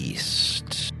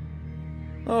northeast.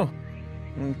 Oh,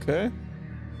 okay.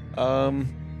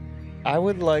 I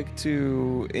would like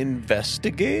to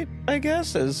investigate, I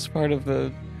guess, as part of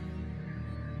the...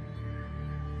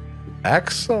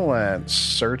 Excellent.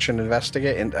 Search and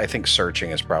investigate. And I think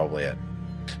searching is probably it.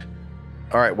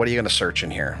 All right, what are you going to search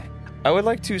in here? I would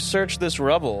like to search this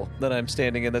rubble that I'm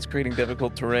standing in that's creating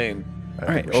difficult terrain. All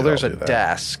right, well, there's a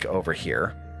desk over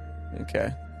here.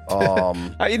 Okay. I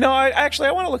want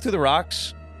to look through the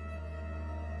rocks.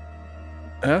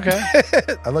 Okay.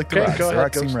 I like the rocks. Go The ahead.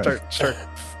 rocks seem ready. Start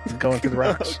going through the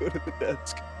rocks. I'll go to the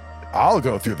desk. I'll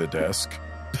go through the desk.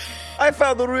 I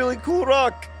found a really cool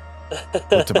rock.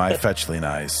 What do my fetchling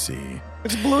eyes see?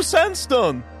 It's blue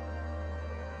sandstone.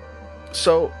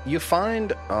 So you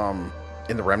find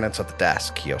in the remnants of the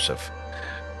desk, Yosef,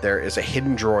 there is a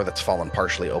hidden drawer that's fallen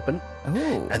partially open.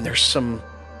 Oh. And there's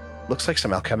looks like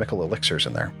some alchemical elixirs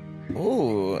in there.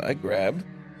 Oh, I grab.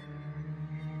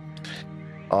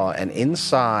 And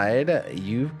inside,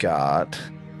 you've got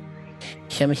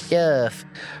some stuff.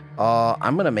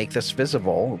 I'm going to make this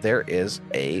visible. There is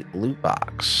a loot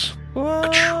box.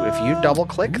 What? If you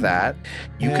double-click that,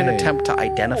 you can Hey. attempt to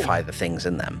identify the things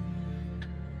in them.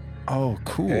 Oh,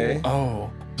 cool. Okay. Oh,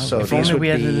 So if these only would we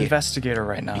had an be... investigator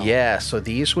right now. Yeah, so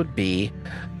these would be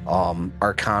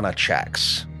Arcana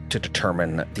checks to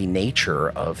determine the nature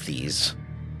of these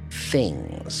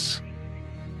things.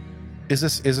 Is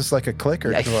this like a click,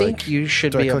 or I think you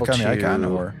should do be I able click on to... the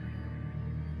icon,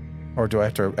 or do I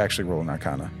have to actually roll an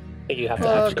Arcana? You have to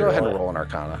actually go ahead and roll it. roll an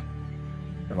Arcana,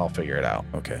 and I'll figure it out.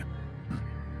 Okay.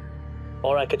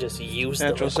 Or I could just use the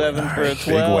Natural liquid. 7 for a Alright,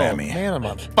 big 12. whammy. Man, I'm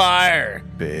on fire.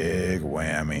 Big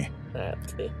whammy. Alright,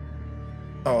 let's see.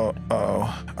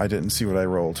 Oh, I didn't see what I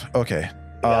rolled. Okay.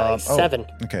 You got a 7.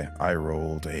 Okay, I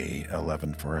rolled a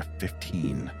 11 for a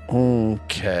 15.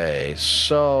 Okay,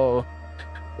 so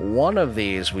one of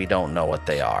these we don't know what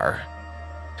they are.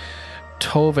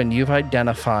 Tovin, you've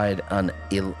identified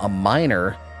a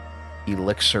minor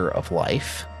elixir of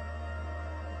life.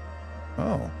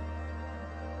 Oh,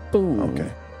 Boom.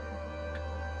 okay.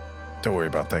 Don't worry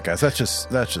about that, guys. That's just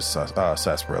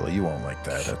sarsaparilla. You won't like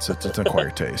that. It's an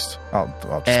acquired taste. I'll just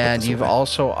put And this you've away.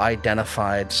 also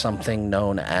identified something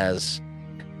known as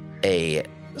a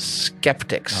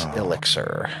skeptic's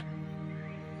elixir.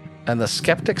 And the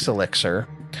skeptic's elixir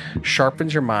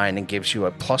sharpens your mind and gives you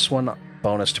a +1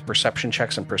 bonus to perception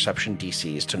checks and perception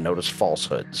DCs to notice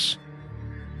falsehoods.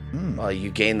 You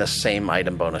gain the same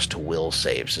item bonus to will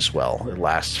saves as well. It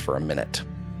lasts for a minute.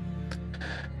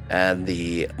 And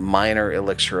the minor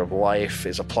elixir of life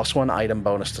is a +1 item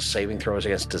bonus to saving throws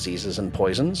against diseases and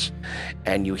poisons,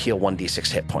 and you heal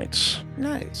 1d6 hit points.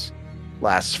 Nice.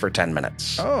 Lasts for 10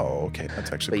 minutes. Oh, okay.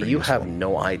 That's actually But pretty you useful. have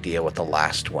no idea what the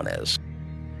last one is.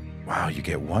 Wow, you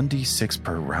get 1d6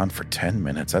 per round for 10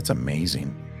 minutes. That's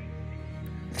amazing.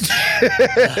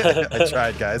 I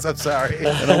tried, guys. I'm sorry.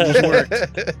 It almost worked.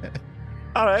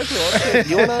 All right, so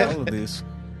You wanna- all of these.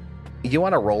 You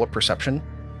want to roll a perception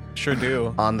Sure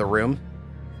do. on the room,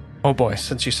 Oh boy.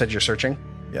 since you said you're searching?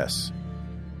 Yes.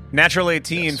 Natural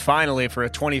 18, finally, for a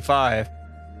 25.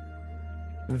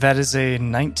 That is a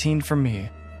 19 from me.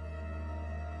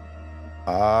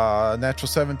 Natural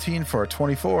 17 for a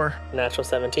 24. Natural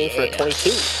 17 for a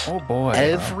 22. Oh boy.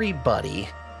 Everybody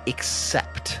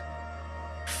except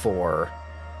for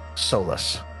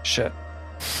Solus Shit.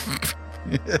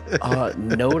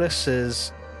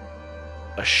 notices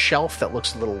a shelf that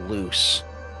looks a little loose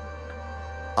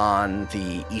on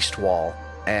the east wall,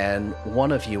 and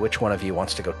which one of you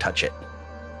wants to go touch it?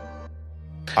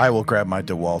 I will grab my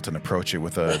DeWalt and approach it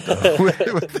with a Fool,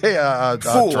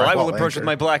 I will drywall approach with anchor.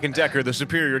 my Black & Decker, the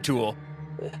superior tool.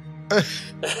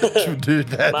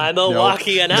 Dude, my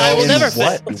Milwaukee and I will never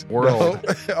what fail. world?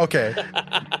 Okay.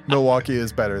 Milwaukee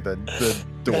is better than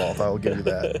DeWalt. I'll give you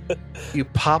that. You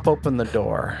pop open the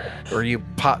door, or you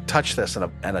touch this,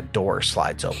 and a door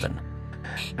slides open,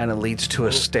 and it leads to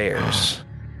a stairs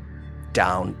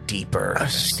down deeper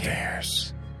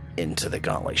Stairs into the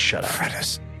Gauntlet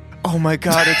Shutout. Oh my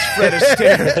God, it's Fred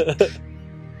Astaire.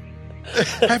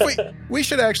 We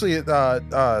should actually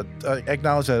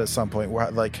acknowledge that at some point. Where,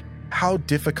 like, how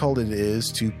difficult it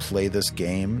is to play this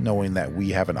game, knowing that we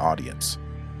have an audience,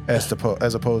 as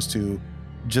opposed to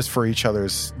just for each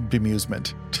other's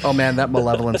bemusement. Oh man, that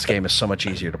Malevolence game is so much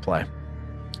easier to play.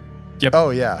 Yep. Oh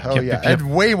yeah, Yep.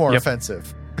 and way more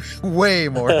offensive. Way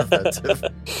more offensive.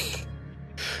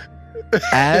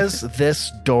 As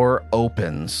this door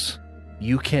opens,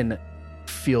 you can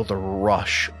feel the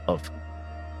rush of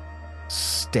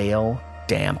stale,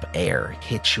 damp air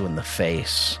hit you in the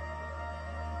face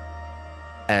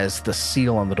as the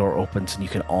seal on the door opens, and you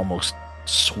can almost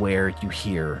swear you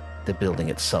hear the building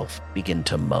itself begin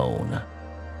to moan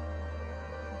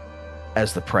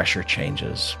as the pressure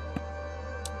changes.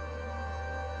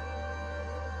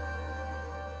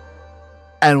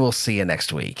 And we'll see you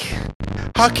next week.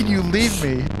 How can you leave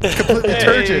me completely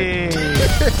turgid?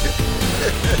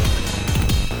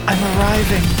 I'm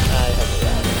arriving.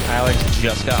 Alex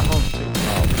just got home too.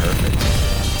 Oh, perfect.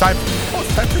 It's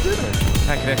time for dinner.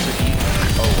 I can actually eat.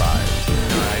 Arrived.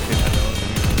 I think I know.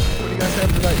 What do you guys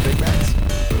have tonight, Big Macs?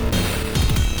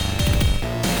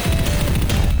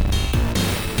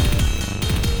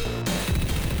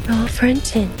 Roll for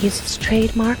Intent uses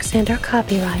trademarks and/or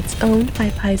copyrights owned by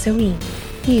Paizo Inc.,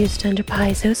 used under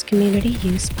Paizo's community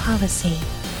use policy.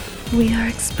 We are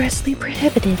expressly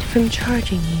prohibited from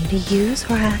charging you to use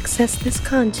or access this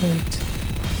content.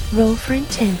 Roll for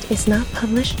Intent is not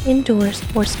published, endorsed,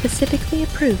 or specifically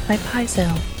approved by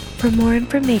Paizo. For more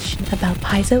information about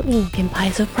Paizo Inc. and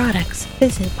Paizo products,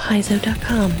 visit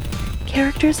paizo.com.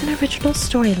 Characters and original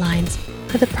storylines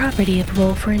are the property of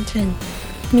Roll for Intent.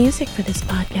 Music for this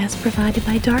podcast provided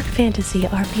by Dark Fantasy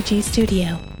RPG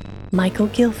Studio, Michael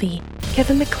Gilfie,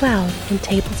 Kevin McLeod, and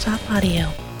Tabletop Audio.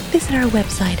 Visit our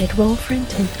website at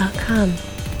rollforintent.com.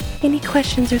 Any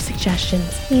questions or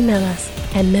suggestions, email us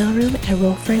at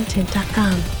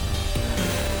mailroom@rollforintent.com.